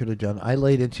thing he could have done. I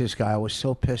laid into this guy. I was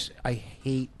so pissed. I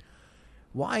hate.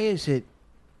 Why is it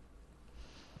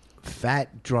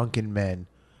fat drunken men?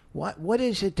 What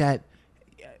is it that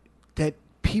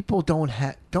people don't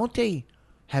have? Don't they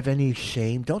have any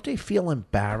shame? Don't they feel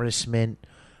embarrassment?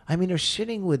 I mean, they're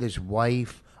sitting with his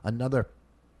wife, another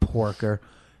porker,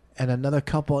 and another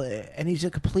couple, and he's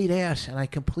a complete ass. And I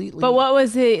completely. But what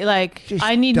was it like? Just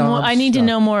I need dumb more. I need to stuff.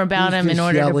 know more about He's him in just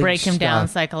order to yelling break him down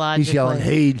stuff. psychologically. He's yelling,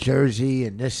 "Hey, Jersey,"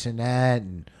 and this and that,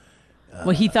 and Well,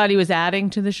 he thought he was adding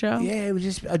to the show. yeah, it was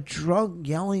just a drunk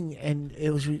yelling, and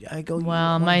it was. I go.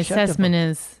 Well, my assessment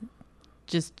is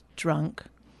just drunk.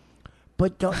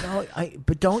 But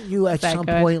don't you at that some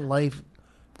good? point in life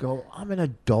go? I'm an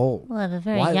adult. Well, I have a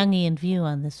very Why- Jungian view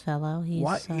on this fellow. He's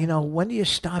Why? When do you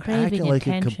stop craving acting like a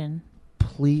attention.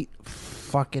 complete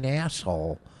fucking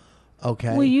asshole.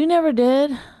 Okay, Well, you never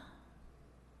did.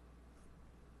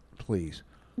 please.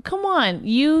 Come on,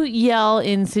 you yell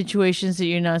in situations that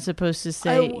you're not supposed to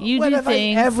say. You when do have I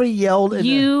things. ever yelled?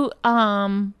 You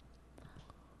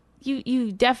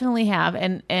you definitely have,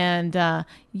 and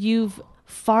you've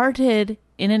farted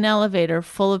in an elevator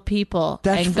full of people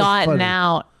That's and for gotten funny.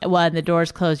 out when the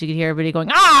doors closed. You could hear everybody going,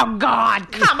 "Oh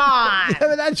God, come on!" Yeah,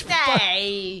 but that's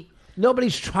Hey.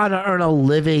 Nobody's trying to earn a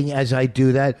living as I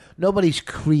do that. Nobody's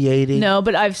creating. No,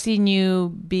 but I've seen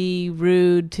you be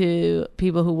rude to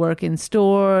people who work in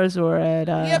stores or at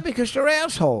Yeah, because they're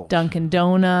assholes. Dunkin'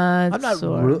 Donuts. I'm not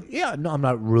or rude. Yeah, no, I'm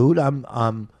not rude.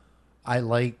 I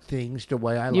like things the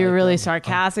way I like. You're really them.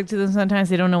 sarcastic to them sometimes.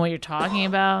 They don't know what you're talking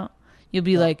about. You'll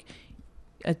be like,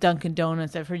 at Dunkin'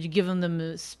 Donuts, I've heard you give them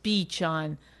the speech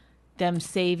on them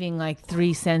saving like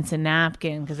 3 cents a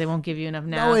napkin because they won't give you enough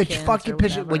No, napkins. it's fucking or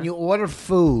pissing. whatever. When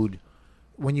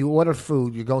you order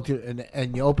food, you go through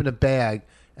and you open a bag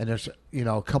and there's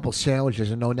a couple sandwiches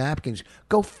and no napkins.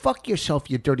 Go fuck yourself,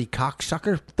 you dirty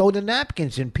cocksucker. Throw the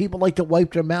napkins in. People like to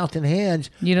wipe their mouth and hands.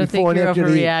 You don't before think you're and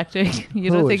after they eat. overreacting? You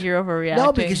don't Who think is? you're overreacting?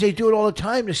 No, because they do it all the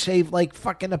time to save like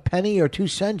fucking a penny or 2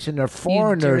 cents, and they're you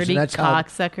foreigners, dirty and that's how.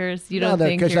 cocksuckers. You No, don't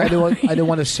think because you're... I don't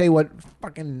want to say what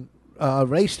fucking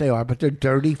race they are, but they're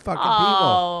dirty fucking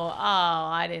people.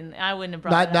 I wouldn't have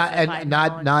brought Not it up. if I'd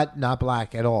known. not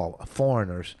black at all.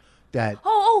 Foreigners that.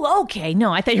 Okay.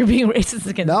 No, I thought you were being racist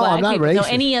against No, black I'm not people. No,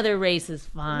 racist. any other race is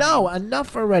fine. No,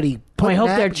 enough already. Oh, Put I hope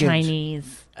they're napkins.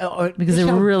 Chinese because This they is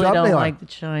how really dumb don't they are. like the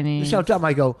This Chinese. is how dumb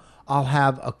I go. I'll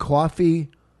have a coffee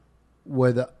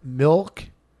with milk.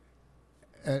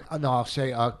 I'll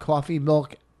say coffee,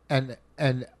 milk, and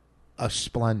a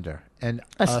Splendor. And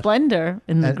A Splendor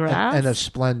in the grass? and a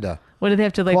Splenda. What do they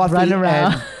have to like Coffee run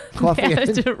around? and- coffee they have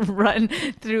and- to run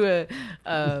through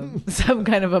some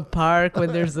kind of a park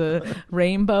when there's a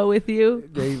rainbow with you.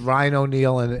 They Ryan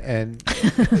O'Neal and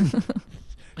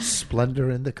Splendor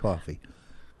in the coffee.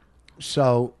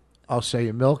 So I'll say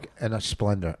a milk and a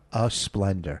Splendor. A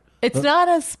Splendor. It's not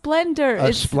a Splendor. A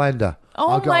It's Splenda. oh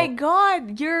I'll go, my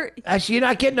God, you're Actually, you're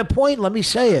not getting the point. Let me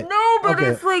say it. no, but Okay.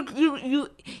 it's like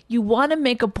you want to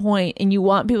make a point and you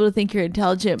want people to think you're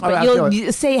intelligent, All but right, I'll you'll do it.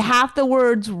 you say half the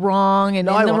words wrong and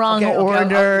No, in I the won't. wrong Okay,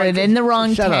 order like, and in the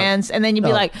wrong shut up. tense, and then you'd be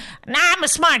No. like, "Nah, I'm a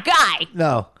smart guy."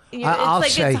 No. It's I'll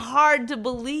like say it's hard to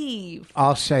believe.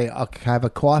 I'll say I'll have a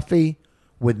coffee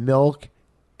with milk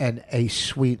and a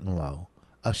sweet and low.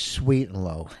 A sweet and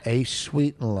low. A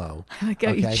sweet and low. I like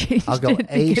how you Okay? changed I'll go it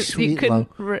a because sweet you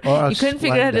couldn't, low or a you couldn't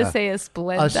figure out how to Splenda. say a A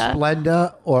Splenda.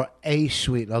 Splenda or a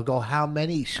sweet. I'll go how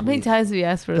many sweet? How many times have you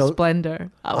asked for a Go-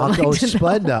 Splendor? I would I'll like go to know.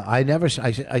 Splenda.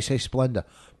 I say Splenda.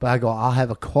 But I go, I'll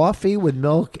have a coffee with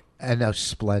milk and a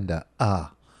Splenda.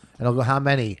 And I'll go, how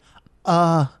many?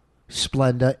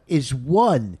 Splenda is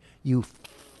one, you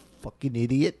fucking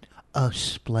idiot. A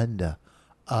Splenda.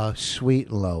 Sweet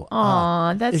and low.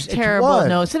 Aw, that's It's terrible. one.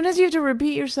 No, sometimes you have to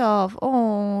repeat yourself.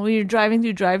 Oh, you're driving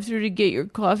through drive-through to get your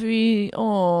coffee.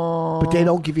 Oh, But they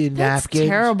don't give you that's napkins.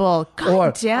 terrible. God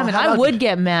Or- damn it! how I about- would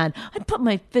get mad. I'd put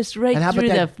my fist right And how through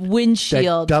about the that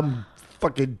windshield. dumb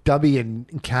fucking dummy in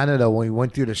Canada when we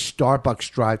went through the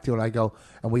Starbucks drive-through and I go,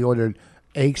 and we ordered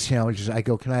egg sandwiches. I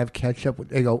go, can I have ketchup?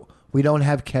 They go, we don't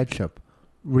have ketchup.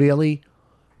 Really?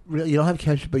 Really? You don't have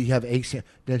ketchup, but you have egg sandwiches.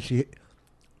 Then she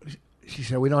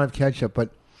said, we don't have ketchup, but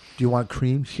do you want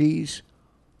cream cheese?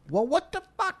 Well, what the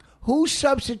fuck? Who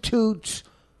substitutes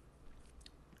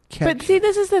ketchup? But see,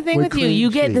 this is the thing with you. cream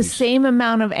You get the cheese? same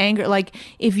amount of anger. Like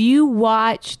if you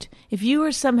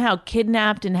were somehow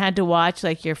kidnapped and had to watch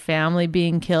like your family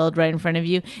being killed right in front of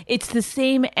you, it's the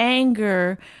same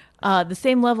anger, the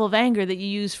same level of anger that you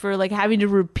use for like having to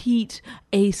repeat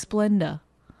a Splenda.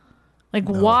 Like,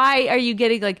 why are you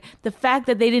getting like the fact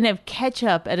that they didn't have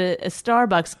ketchup at a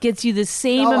Starbucks gets you the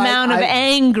same No, amount of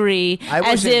angry I as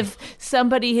wasn't- if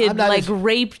somebody had I'm not like as-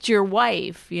 raped your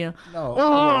wife, you know? No,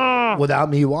 well, without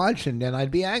me watching, then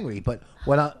I'd be angry. But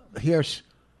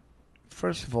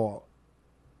first of all,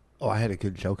 I had a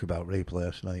good joke about rape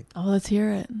last night. Oh, let's hear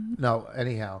it. No,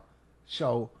 anyhow,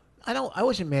 so I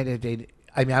wasn't mad that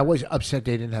I was upset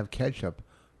they didn't have ketchup,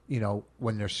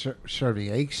 when they're serving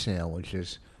egg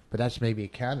sandwiches. But that's maybe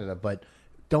Canada. But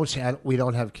don't say we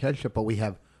don't have ketchup, but we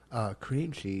have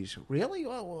cream cheese. Really?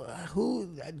 Well,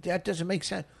 that doesn't make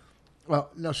sense. Well,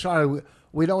 no, sorry,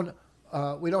 we don't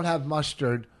have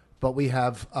mustard, but we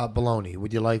have bologna.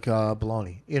 Would you like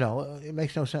bologna? It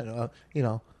makes no sense.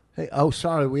 Hey,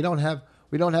 sorry, we don't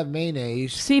have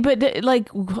mayonnaise. See, but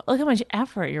like, look how much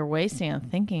effort you're wasting on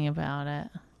thinking about it.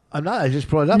 I'm not. I just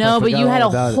brought it up. No, I but forgot you had all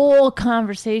a about it. whole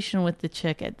conversation with the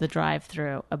chick at the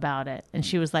drive-thru about it, and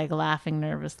she was like laughing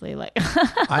nervously, like,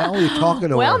 I only talking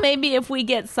to "Well, her. maybe if we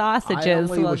get sausages, I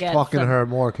only we'll was get talking some. to her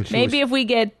more because Maybe if we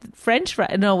get French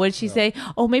fries, no, what did she say?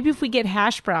 Oh, maybe if we get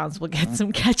hash browns, we'll get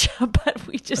some ketchup." But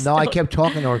we just No, I don't- kept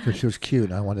talking to her because she was cute.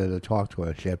 And I wanted to talk to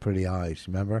her. She had pretty eyes.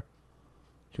 Remember?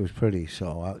 She was pretty,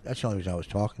 so that's the only reason I was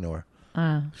talking to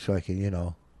her. So I could,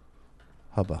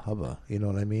 hubba. You know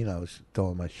what I mean? I was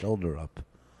throwing my shoulder up,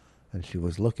 and she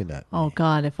was looking at me. Oh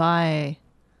God, if I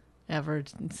ever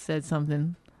said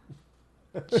something,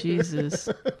 Jesus,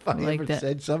 If I like ever that.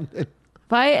 said something.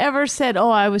 If I ever said, "Oh,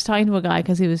 I was talking to a guy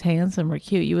because he was handsome or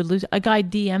cute," you would lose. A guy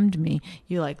DM'd me.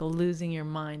 You're like losing your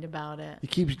mind about it. He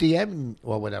keeps DMing.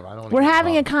 Well, whatever. I don't. We're even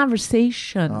having a know.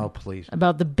 conversation Oh, please.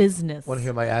 about the business. Want to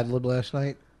hear my ad lib last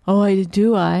night? Oh,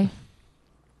 I.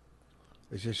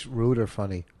 Is this rude or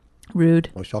funny? Rude.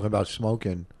 I was talking about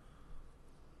smoking.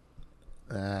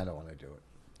 I don't want to do it.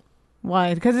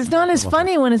 Why? Because it's not as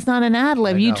funny when it's not an ad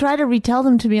lib. I You know. try to retell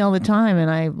them to me all the time, and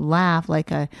I laugh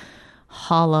like a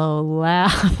hollow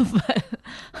laugh.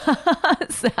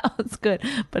 It sounds good,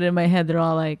 but in my head they're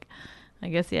all like, "I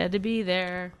guess you had to be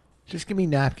there." Just give me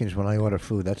napkins when I order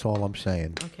food. That's all I'm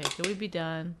saying. Okay, can we be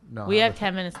done? No, we I have was-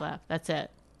 10 minutes left. That's it.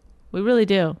 We really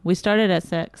do. We started at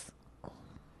 6.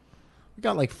 We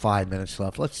got like 5 minutes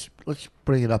left. Let's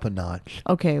bring it up a notch.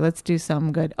 Okay, let's do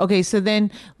something good. Okay, so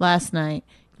then last night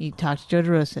you talked to Joe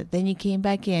DeRosa. Then you came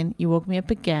back in. You woke me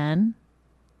up again,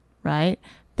 right?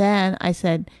 Then I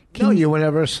said, No, you were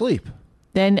never asleep.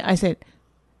 Then I said,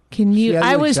 "Can you?" See, I I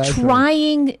didn't was exaggerate.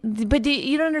 trying, but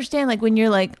you don't understand. Like when you're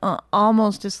like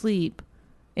almost asleep,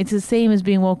 it's the same as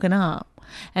being woken up.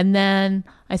 And then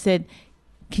I said,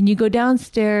 "Can you go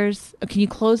downstairs? Can you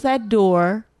close that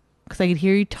door? Because I could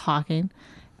hear you talking,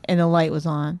 and the light was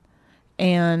on.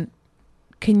 And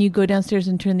can you go downstairs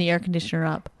and turn the air conditioner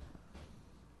up?"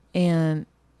 And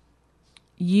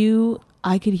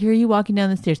I could hear you walking down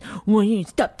the stairs. "Will you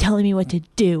stop telling me what to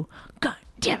do? God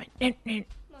damn it!" Mommy,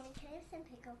 can I have some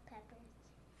pickled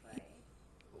peppers?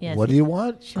 Yes, What do you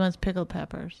want? She wants pickled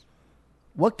peppers.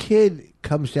 What kid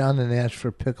comes down and asks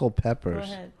for pickled peppers?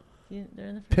 Go ahead. They're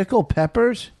in the fridge. Pickled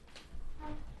peppers?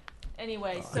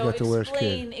 Anyway, I so got the worst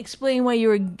kid. explain why you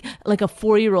were like a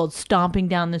 4-year-old stomping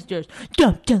down the stairs.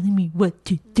 Stop telling me what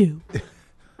to do.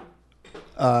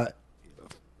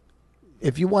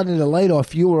 If you wanted the light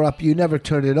off, you were up. You never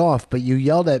turned it off, but you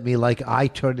yelled at me like I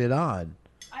turned it on.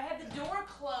 I had the door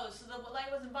closed, so the light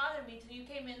wasn't bothering me till you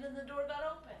came in, and the door got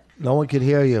open. No one could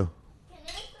hear you. Can I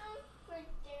have some for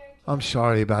Derek? I'm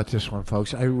sorry about this one,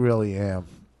 folks. I really am.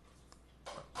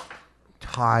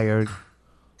 Tired.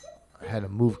 I had to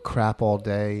move crap all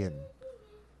day, and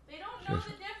They don't know the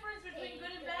difference between good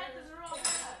and bad because they're all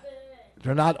bad.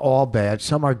 they're not all bad.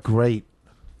 Some are great.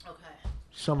 Okay.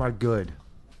 Some are good.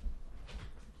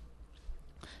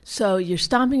 So you're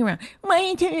stomping around. What are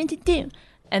you telling me to do?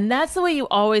 And that's the way you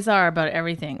always are about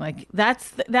everything. Like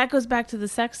that goes back to the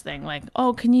sex thing. Like,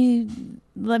 "Oh, can you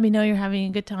let me know you're having a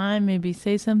good time? Maybe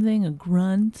say something, a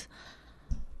grunt,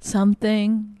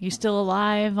 something. You're still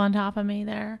alive on top of me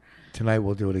there." Tonight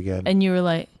we'll do it again. And you were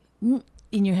like,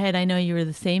 in your head, I know you were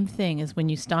the same thing as when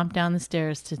you stomped down the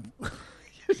stairs to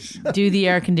do the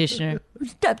air conditioner.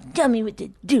 "Stop telling me what to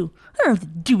do. I don't have to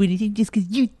do anything just because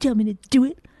you tell me to do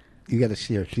it." You got to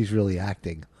see her. She's really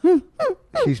acting.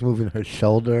 She's moving her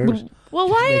shoulders. Well,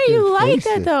 She's why are making you like that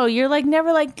faces. though? You're like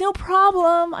never like, "No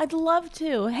problem. I'd love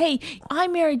to. Hey, I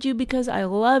married you because I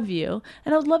love you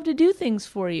and I would love to do things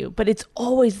for you." But it's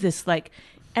always this like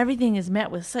everything is met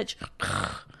with such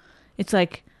it's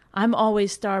like I'm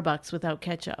always Starbucks without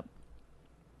ketchup.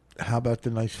 How about the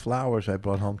nice flowers I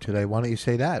brought home today? Why don't you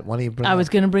say that? Why don't you bring I was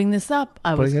going to bring this up.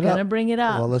 I was bring it going to up? bring it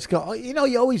up. Well, let's go. Oh, you know,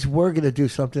 you always were going to do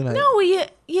something. No, you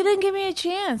didn't give me a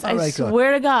chance. All I right, go.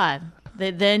 swear to God.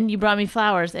 Then you brought me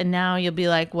flowers, and now you'll be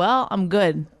like, "Well, I'm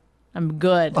good. I'm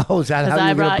good." Oh, is that 'Cause how I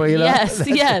you're going to bring it yes, up?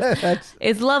 yes.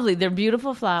 It's lovely. They're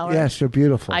beautiful flowers. Yes, they're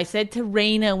beautiful. I said to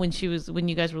Raina when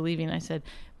you guys were leaving, I said,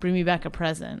 "Bring me back a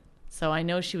present." So I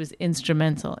know she was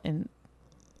instrumental in.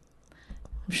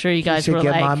 I'm sure you guys said, were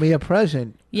get like, mommy a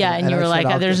present. yeah, and you I were said, like,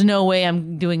 "I'll "There's get-" no way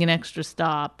I'm doing an extra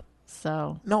stop."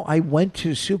 So No, I went to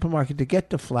the supermarket to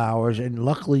get the flowers, and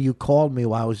luckily you called me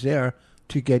while I was there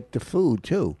to get the food,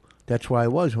 too. That's where I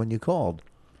was when you called.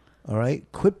 All right?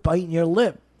 Quit biting your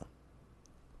lip.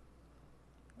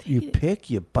 You pick,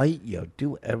 you bite, you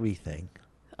do everything.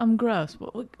 I'm gross.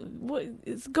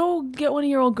 Go get one of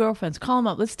your old girlfriends. Call them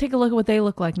up. Let's take a look at what they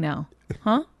look like now.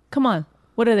 Huh? Come on.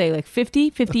 What are they, like 50,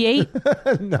 58?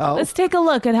 No. Let's take a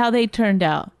look at how they turned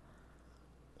out.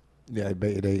 Yeah, I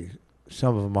bet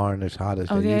some of them aren't as hot as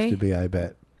they Okay. used to be, I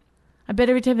bet. I bet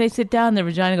every time they sit down, their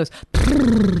vagina goes.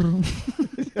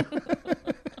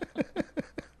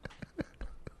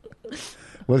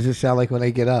 What does it sound like when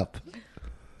they get up?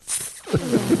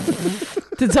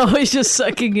 It's always just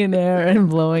sucking in air and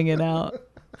blowing it out.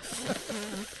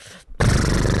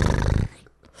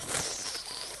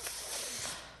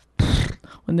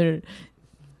 When they're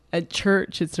at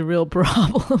church, it's a real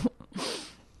problem.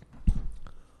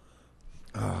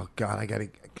 Oh God, I gotta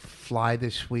fly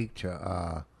this week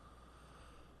to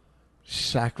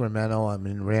Sacramento. I'm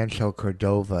in Rancho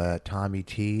Cordova at Tommy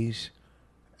T's,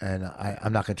 and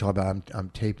I'm not gonna talk about it. I'm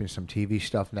taping some TV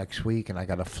stuff next week, and I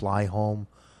gotta fly home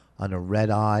on a red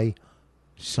eye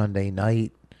Sunday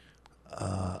night.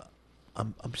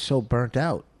 I'm so burnt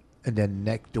out, and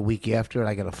then the week after,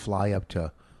 I gotta fly up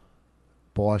to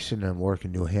Boston and work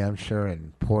in New Hampshire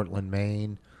and Portland,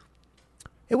 Maine.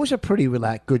 It was a pretty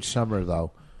good summer,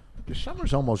 though. The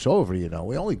summer's almost over, you know.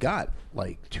 We only got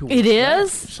like 2 weeks. It left.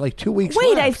 is? It's like 2 weeks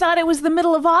Wait, left. I thought it was the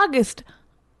middle of August.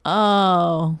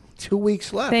 Oh, 2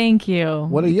 weeks left. thank you.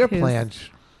 What are your Because plans?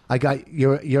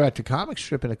 You're at the comic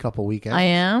strip in a couple weekends. I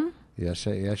am. Yes,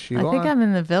 you I are. think I'm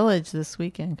in the Village this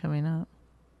weekend coming up.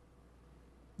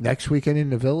 Next weekend in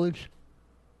the Village?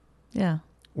 Yeah.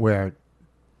 Where?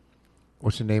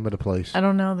 What's the name of the place? I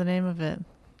don't know the name of it.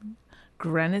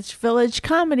 Greenwich Village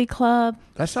Comedy Club.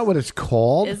 That's not what it's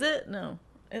called. Is it? No.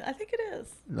 I think it is.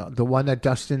 No, the one that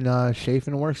Dustin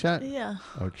Chafin works at? Yeah.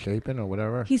 Or Chapin or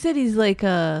whatever? He said he's like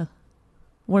one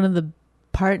of the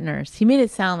partners. He made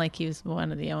it sound like he was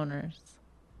one of the owners.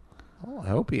 Oh, I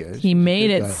hope he is. He He's a made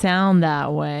good it guy. sound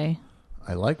that way.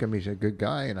 I like him. He's a good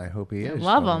guy, and I hope he I is.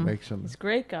 love So it him. makes him. He's a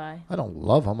great guy. I don't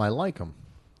love him. I like him.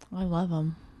 I love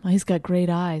him. He's got great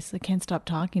eyes. I can't stop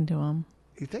talking to him.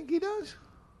 You think he does?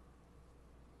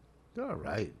 All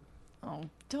right. Oh,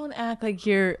 don't act like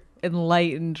you're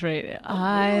enlightened right now.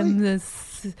 I'm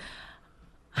this.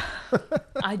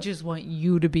 I just want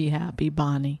you to be happy,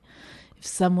 Bonnie. If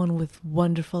someone with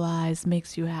wonderful eyes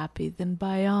makes you happy, then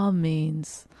by all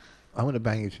means. I'm going to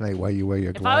bang you tonight while you wear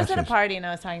your If I was glasses. at a party and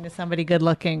I was talking to somebody good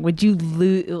looking, would you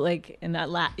lose, like, and that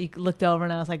you looked over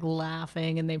and I was like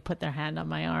laughing and they put their hand on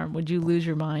my arm, would you lose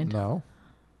your mind? No.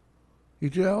 You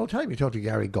do that all the time. You talk to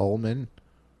Gary Goldman.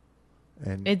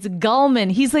 And It's Gulman.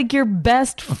 He's like your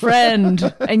best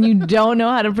friend and you don't know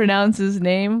how to pronounce his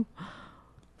name?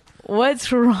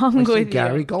 What's wrong I said with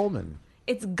Gary you? Goldman.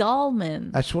 It's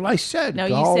Gulman. That's what I said. No,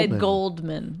 Goldman. you said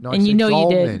Goldman. No, I and you said know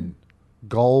Goldman. you did.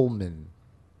 Goldman.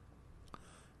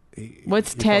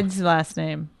 What's You Ted's last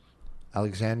name?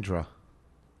 Alexandra.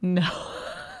 No.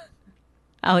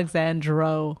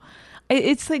 Alexandro.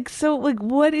 It's like, so, like,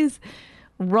 what is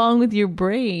wrong with your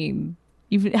brain?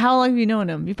 How long have you known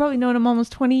him? You've probably known him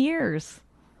almost 20 years.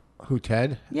 Who,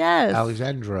 Ted? Yes.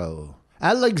 Alexandro.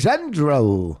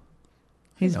 Alexandro.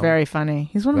 He's know. very funny.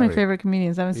 He's one of my Very. favorite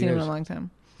comedians. I haven't He seen him in is. a long time.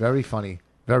 Very funny.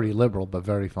 Very liberal, but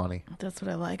very funny. That's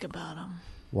what I like about him.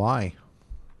 Why?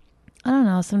 I don't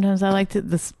know. Sometimes I like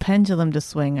this pendulum to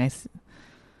swing. I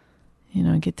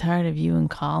get tired of you and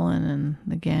Colin and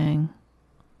the gang.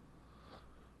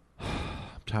 I'm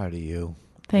tired of you.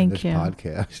 Thank and this you.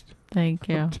 podcast. Thank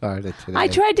you. I'm tired of today. I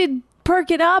tried to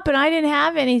perk it up and I didn't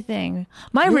have anything.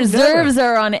 My You reserves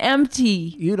are on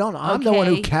empty. You don't. I'm the one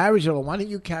who Okay. carries it. Why don't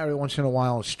you carry it once in a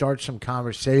while and start some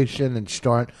conversation and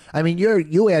start? I mean,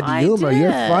 you add the I humor.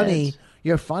 You're did. funny.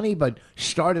 You're funny, but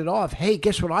start it off. Hey,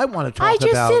 guess what I want to talk I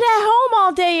just about? sit at home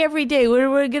all day, every day. What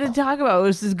are we going to talk about?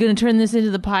 This is going to turn this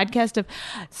into the podcast of,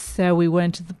 so we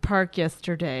went to the park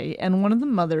yesterday, and one of the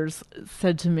mothers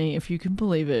said to me, if you can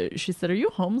believe it, she said, are you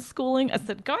homeschooling? I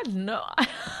said, God, no.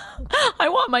 I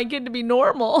want my kid to be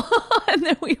normal. And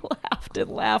then we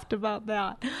laughed about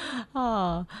that.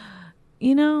 Oh,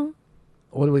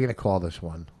 What are we going to call this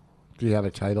one? Do you have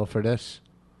a title for this?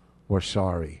 We're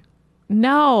sorry.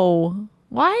 no.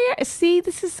 Why? See,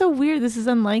 this is so weird. This is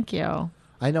unlike you.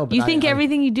 I know, but You think I,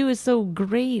 everything you do is so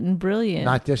great and brilliant.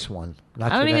 Not this one.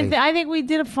 Not I don't today. even. I think we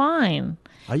did it fine.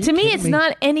 Are you To me, kidding it's me?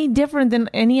 not any different than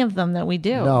any of them that we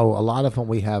do. No, a lot of them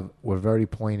we're very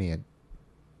poignant.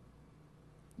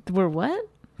 We're what?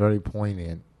 Very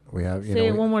poignant. We have, Say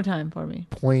it one more time for me.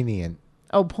 poignant.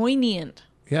 Oh, poignant.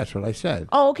 Yeah, that's what I said.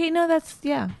 Oh, okay. No,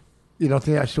 yeah. You don't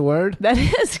think that's the word? That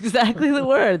is exactly the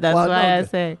word. That's Well, why no, I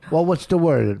say Well, what's the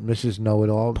word, Mrs.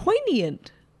 Know-It-All?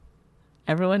 poignant.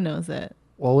 Everyone knows it.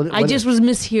 Well, I just was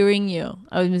mishearing you.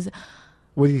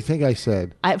 What do you think I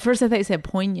said? At first, I thought you said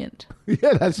poignant,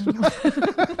 Yeah, that's.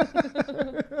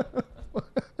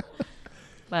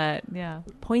 but yeah,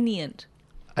 poignant.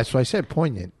 That's what I said.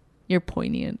 Poignant. You're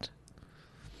poignant.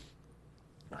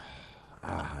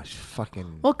 It's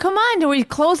fucking. Well, come on. Are we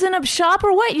closing up shop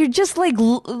or what? You're just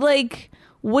like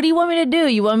What do you want me to do?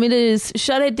 You want me to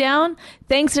shut it down?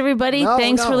 Thanks, everybody. No,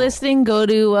 Thanks for no. listening. Go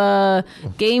to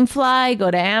Gamefly. Go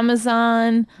to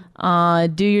Amazon.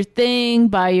 Do your thing.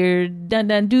 Buy your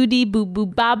dun-dun-doody,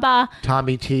 boo-boo-baba.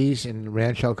 Tommy T's in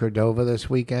Rancho Cordova this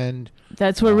weekend.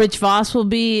 That's where Rich Voss will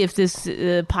be. If this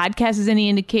podcast is any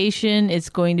indication, it's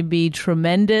going to be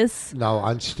tremendous. No,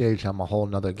 on stage, I'm a whole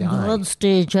nother guy. On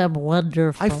stage, I'm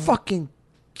wonderful. I fucking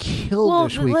killed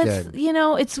this weekend.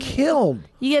 It's Killed.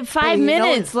 you get 5 Hey, you know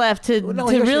minutes what? left to No,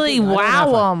 here's the really thing. I don't have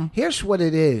wow fun. them. Here's what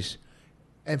it is,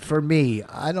 and for me,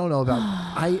 I don't know about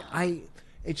I.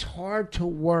 It's hard to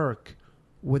work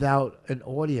without an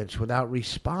audience, without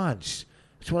response.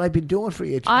 It's what I've been doing for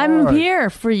you. It's I'm hard. here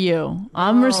for you.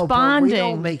 I'm No, responding. But we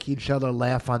don't make each other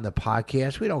laugh on the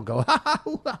podcast. We don't go.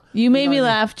 You made me know what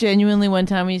I mean? laugh genuinely one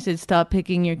time when you said stop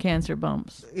picking your cancer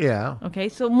bumps. Yeah. Okay,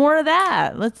 so more of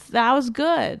that. That was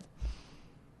good.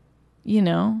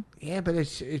 Yeah, but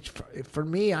it's for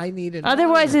me. I need an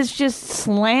Otherwise, audience. it's just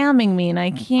slamming me, and I I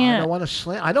can't. don't want to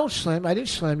slam. I don't slam. I didn't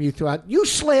slam you throughout. You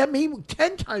slammed me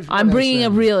 10 times. more I'm than I bringing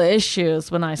up slammed you. real issues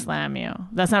when I slam you.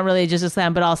 That's not really just a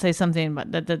slam, but I'll say something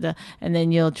about da, and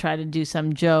then you'll try to do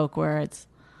some joke where it's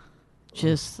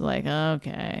just like,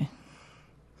 okay.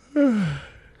 All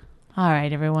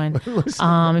right, everyone.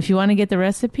 If you want to get the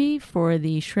recipe for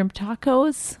the shrimp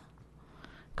tacos,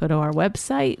 go to our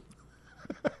website,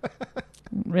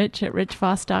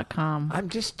 rich@richvoss.com. I'm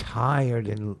just tired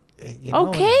and.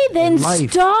 Okay, then in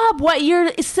life. stop. What, you're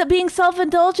being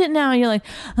self-indulgent now. You're like,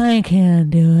 I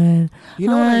can't do it. You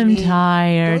know what I I'm mean?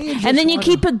 tired. Don't you just And then you wanna-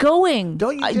 keep it going.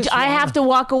 Don't you just I wanna- have to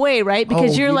walk away, right?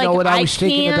 Because Oh, you're you like, know what I I was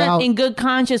thinking can't about? in good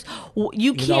conscience. You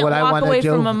You know can't what I walk want away to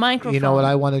do? from a microphone. You know what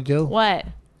I want to do? What?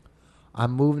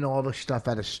 I'm moving all the stuff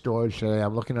out of storage today.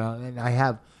 I'm looking around, and I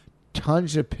have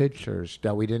tons of pictures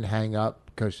that we didn't hang up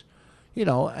because,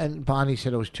 and Bonnie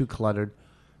said it was too cluttered.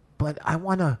 But I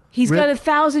want to. He's got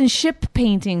 1,000 ship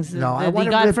paintings No, I that he wanna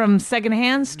got rip- from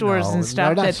secondhand stores No, and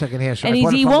stuff. they're not secondhand stores. And I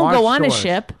bought it he from won't our go on a stores.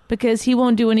 ship because he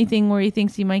won't do anything where he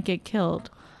thinks he might get killed.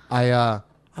 I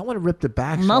want to rip the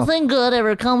backs off. Nothing good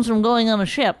ever comes from going on a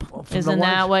ship. From the Isn't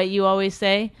that ones- what you always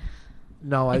say?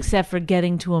 No, Except for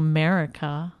getting to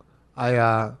America.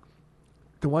 the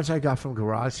ones I got from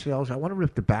garage sales, I want to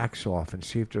rip the backs off and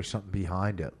see if there's something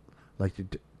behind it, like the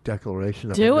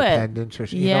Declaration of Do it. Independence or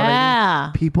something. You know what I Yeah.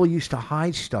 mean? People used to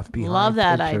hide stuff behind Love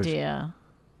that pictures. idea.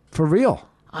 For real.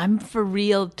 I'm for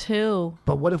real too.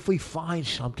 But what if we find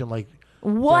something like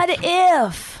What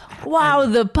if? Wow,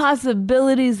 the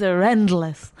possibilities are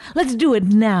endless. Let's do it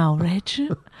now, Rich.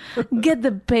 Get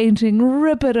the painting,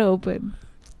 rip it open.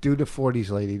 do the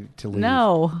 40s lady to leave?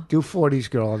 No. Do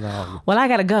 40s girl now. Well, I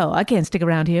gotta go. I can't stick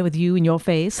around here with you in your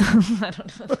face. I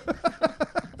don't know.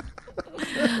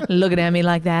 Looking at me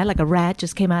like that, like a rat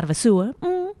just came out of a sewer.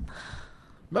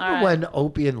 Remember when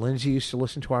Opie and Lindsay used to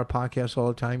listen to our podcast all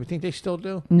the time? You think they still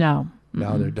do? No.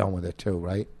 No, they're done with it too,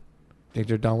 right? Think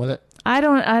they're done with it? I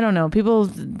don't know. People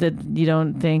that you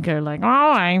don't think are like, oh,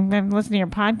 I'm listening to your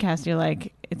podcast. You're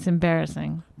like, it's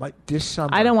embarrassing. This summer.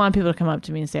 I don't want people to come up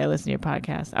to me and say, I listen to your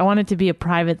podcast. I want it to be a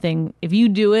private thing. If you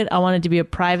do it, I want it to be a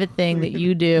private thing that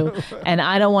you do. And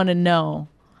I don't want to know.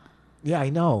 Yeah, I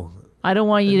know. I don't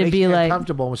want It you to makes be me like,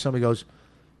 uncomfortable when somebody goes,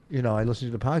 I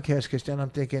listen to the podcast because then I'm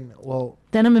thinking, well,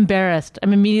 then I'm embarrassed.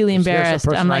 I'm immediately here's embarrassed.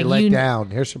 the person I'm like, I let down.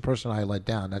 Here's the person I let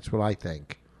down. That's what I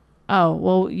think. Oh,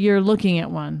 well, you're looking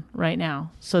at one right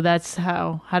now. So that's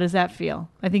how does that feel?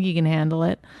 I think you can handle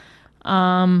it.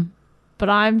 But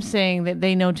I'm saying that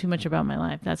they know too much about my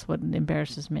life. That's what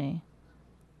embarrasses me.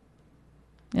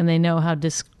 And they know how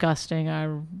disgusting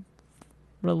our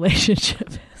relationship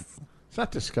is. It's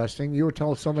not disgusting. You were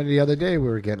telling somebody the other day we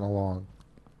were getting along.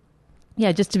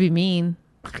 Yeah, just to be mean.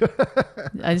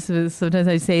 Sometimes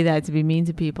I say that to be mean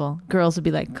to people. Girls would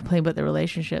be like complain about their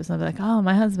relationships, and I'll be like, "Oh,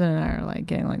 my husband and I are like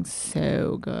getting like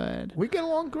so good." We get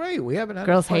along great. We haven't had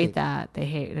Girls a fight. hate that. They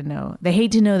hate to know. They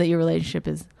hate to know that your relationship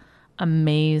is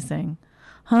amazing.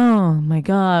 Oh my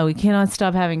God, we cannot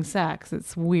stop having sex.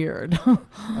 It's weird. All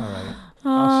right.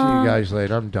 I'll see you guys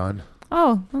later. I'm done.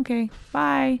 Oh, okay.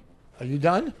 Bye. Are you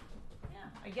done? Yeah,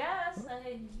 I guess.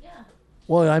 Yeah.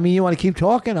 Well, I mean, you want to keep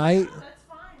talking? That's fine.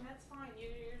 That's fine. You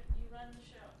run the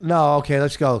show. No, okay,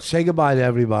 let's go. Say goodbye to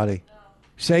everybody. No.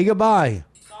 Say goodbye.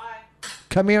 Bye.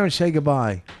 Come here and say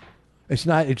goodbye.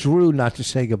 It's rude not to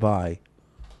say goodbye.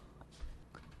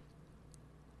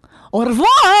 Au revoir.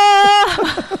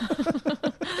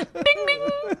 Ding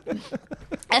ding.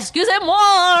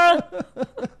 Excusez-moi.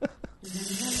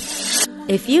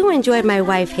 If you enjoyed My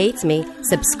Wife Hates Me,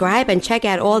 subscribe and check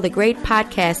out all the great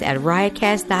podcasts at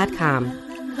riotcast.com.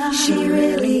 She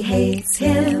really hates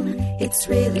him, it's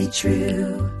really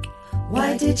true.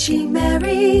 Why did she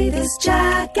marry this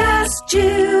jackass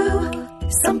Jew?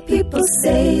 Some people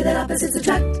say that opposites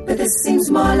attract, but this seems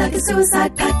more like a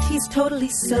suicide pact. He's totally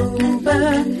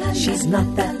sober, she's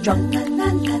not that drunk.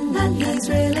 He's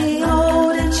really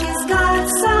old and she's got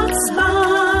some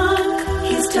spunk.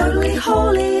 He's totally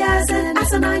holy as an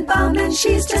asinine bomb, and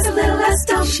she's just a little less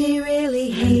dumb. She really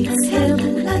hates him,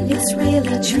 it's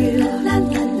really true.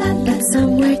 But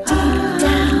somewhere deep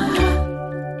down,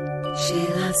 she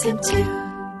loves him too.